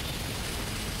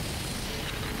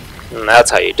 And that's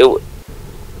how you do it.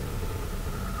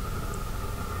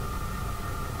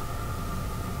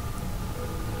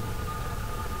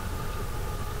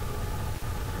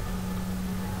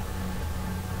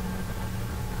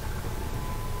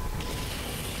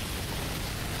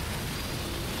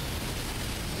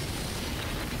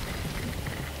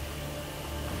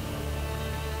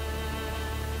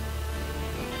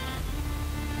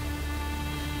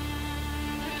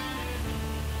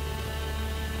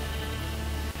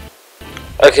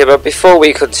 Okay, but before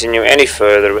we continue any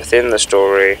further within the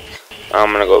story,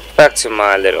 I'm gonna go back to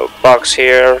my little box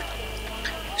here,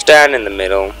 stand in the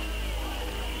middle,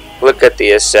 look at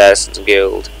the Assassin's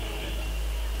Guild,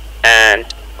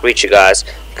 and greet you guys,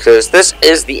 because this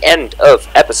is the end of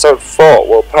episode 4,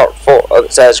 well, part 4 of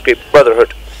Assassin's Creed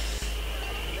Brotherhood.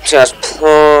 So guys,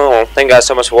 thank you guys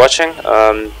so much for watching.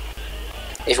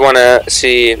 If you want to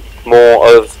see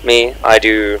more of me, I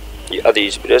do other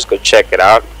YouTube videos, go check it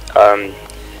out.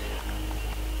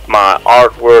 My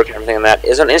artwork and everything like that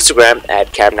is on Instagram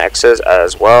at CamNexus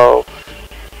as well,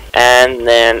 and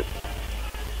then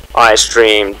I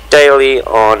stream daily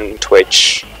on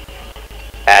Twitch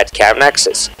at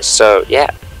CamNexus. So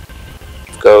yeah,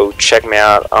 go check me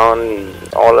out on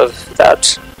all of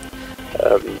that.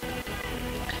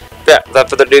 Yeah, without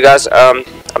further ado, guys, I'll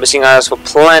be seeing you guys for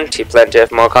plenty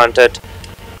of more content.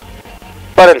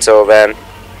 But until then,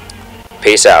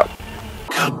 peace out.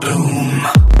 Kaboom!